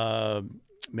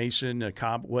 Mason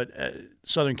Cobb,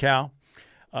 Southern Cal,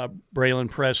 Braylon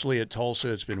Presley at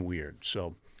Tulsa. It's been weird.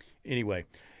 So, anyway,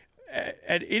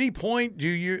 at any point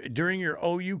during your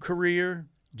OU career,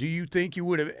 do you think you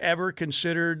would have ever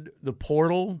considered the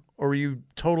portal, or were you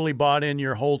totally bought in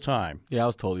your whole time? Yeah, I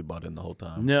was totally bought in the whole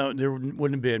time. No, there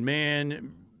wouldn't have been,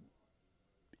 man.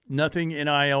 Nothing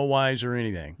NIL wise or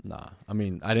anything. Nah, I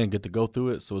mean, I didn't get to go through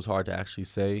it, so it's hard to actually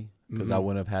say because I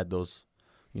wouldn't have had those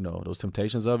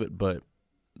temptations of it, but.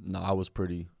 No, I was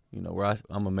pretty, you know,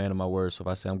 I'm a man of my word. So if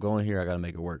I say I'm going here, I got to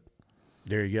make it work.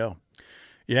 There you go.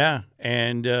 Yeah.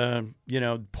 And, you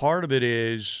know, part of it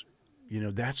is, you know,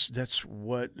 that's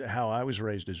how I was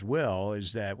raised as well,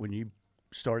 is that when you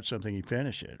start something, you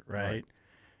finish it, right?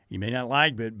 You may not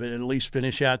like it, but at least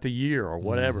finish out the year or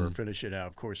whatever, finish it out.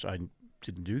 Of course, I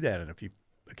didn't do that on a few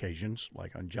occasions,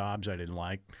 like on jobs I didn't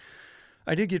like.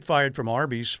 I did get fired from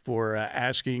Arby's for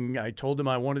asking. I told them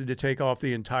I wanted to take off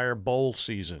the entire bowl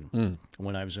season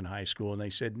when I was in high school, and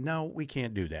they said, no, we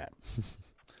can't do that.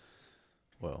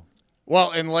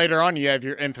 Well, and later on you have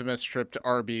your infamous trip to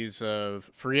Arby's of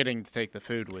forgetting to take the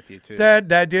food with you, too. That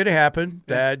did happen.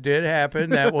 That did happen.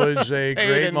 That was a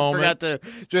great moment. Forgot to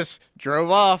just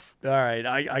drove off. All right.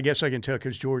 I guess I can tell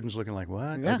because Jordan's looking like,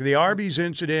 what? Yeah. The Arby's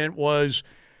incident was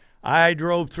I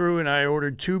drove through and I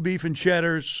ordered 2 beef and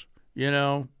cheddars, you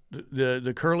know,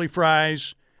 the curly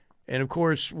fries, and, of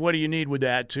course, what do you need with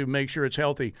that to make sure it's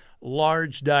healthy?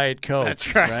 Large Diet Coke.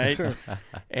 That's right.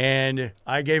 And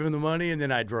I gave him the money, and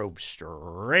then I drove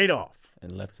straight off.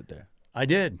 And left it there. I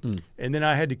did. And then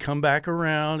I had to come back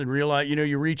around and realize, you know,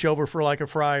 you reach over for like a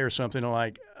fry or something, and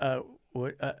like,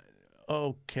 what?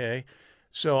 Okay.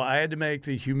 So I had to make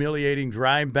the humiliating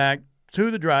drive back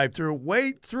to the drive-thru,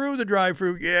 wait through the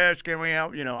drive-thru. Yes, can we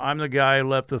help? I'm the guy who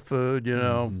left the food,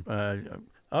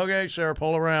 Okay, Sarah,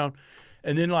 pull around.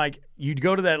 And then, you'd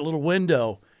go to that little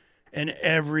window, and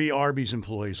every Arby's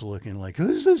employee is looking like,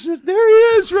 who's this? There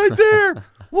he is right there.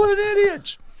 What an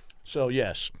idiot. So,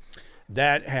 yes,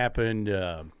 that happened.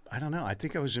 I don't know. I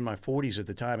think I was in my 40s at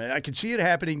the time. And I could see it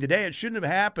happening today. It shouldn't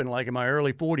have happened in my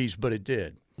early 40s, but it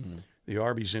did. The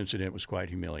Arby's incident was quite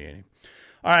humiliating.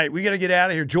 All right, we got to get out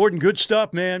of here. Jordan, good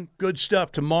stuff, man. Good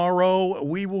stuff. Tomorrow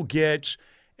we will get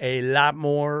a lot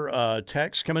more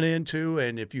texts coming in, too.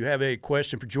 And if you have a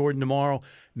question for Jordan tomorrow,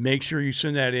 make sure you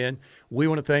send that in. We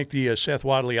want to thank the Seth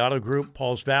Wadley Auto Group,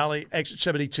 Pauls Valley, Exit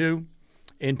 72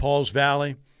 in Pauls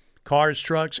Valley. Cars,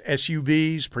 trucks,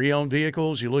 SUVs, pre-owned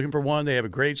vehicles. You're looking for one, they have a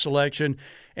great selection.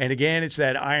 And, again, it's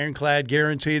that ironclad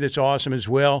guarantee that's awesome as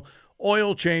well.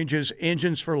 Oil changes,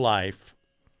 engines for life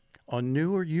on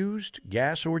new or used,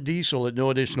 gas or diesel at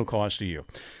no additional cost to you.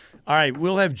 All right,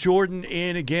 we'll have Jordan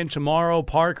in again tomorrow.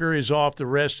 Parker is off the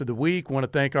rest of the week. Want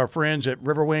to thank our friends at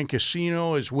Riverwind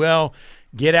Casino as well.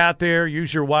 Get out there,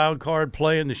 use your wild card,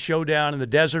 play in the Showdown in the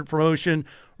Desert promotion.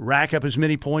 Rack up as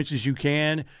many points as you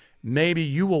can. Maybe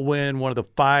you will win one of the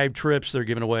 5 trips they're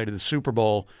giving away to the Super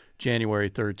Bowl January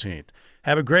 13th.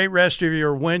 Have a great rest of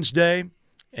your Wednesday,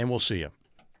 and we'll see you.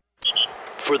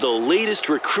 For the latest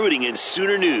recruiting and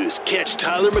Sooner news, catch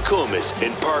Tyler McComas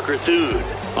and Parker Thune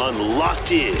on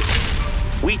Locked In.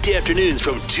 Weekday afternoons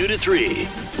from 2 to 3,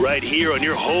 right here on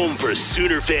your home for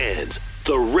Sooner fans,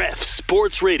 the Ref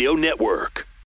Sports Radio Network.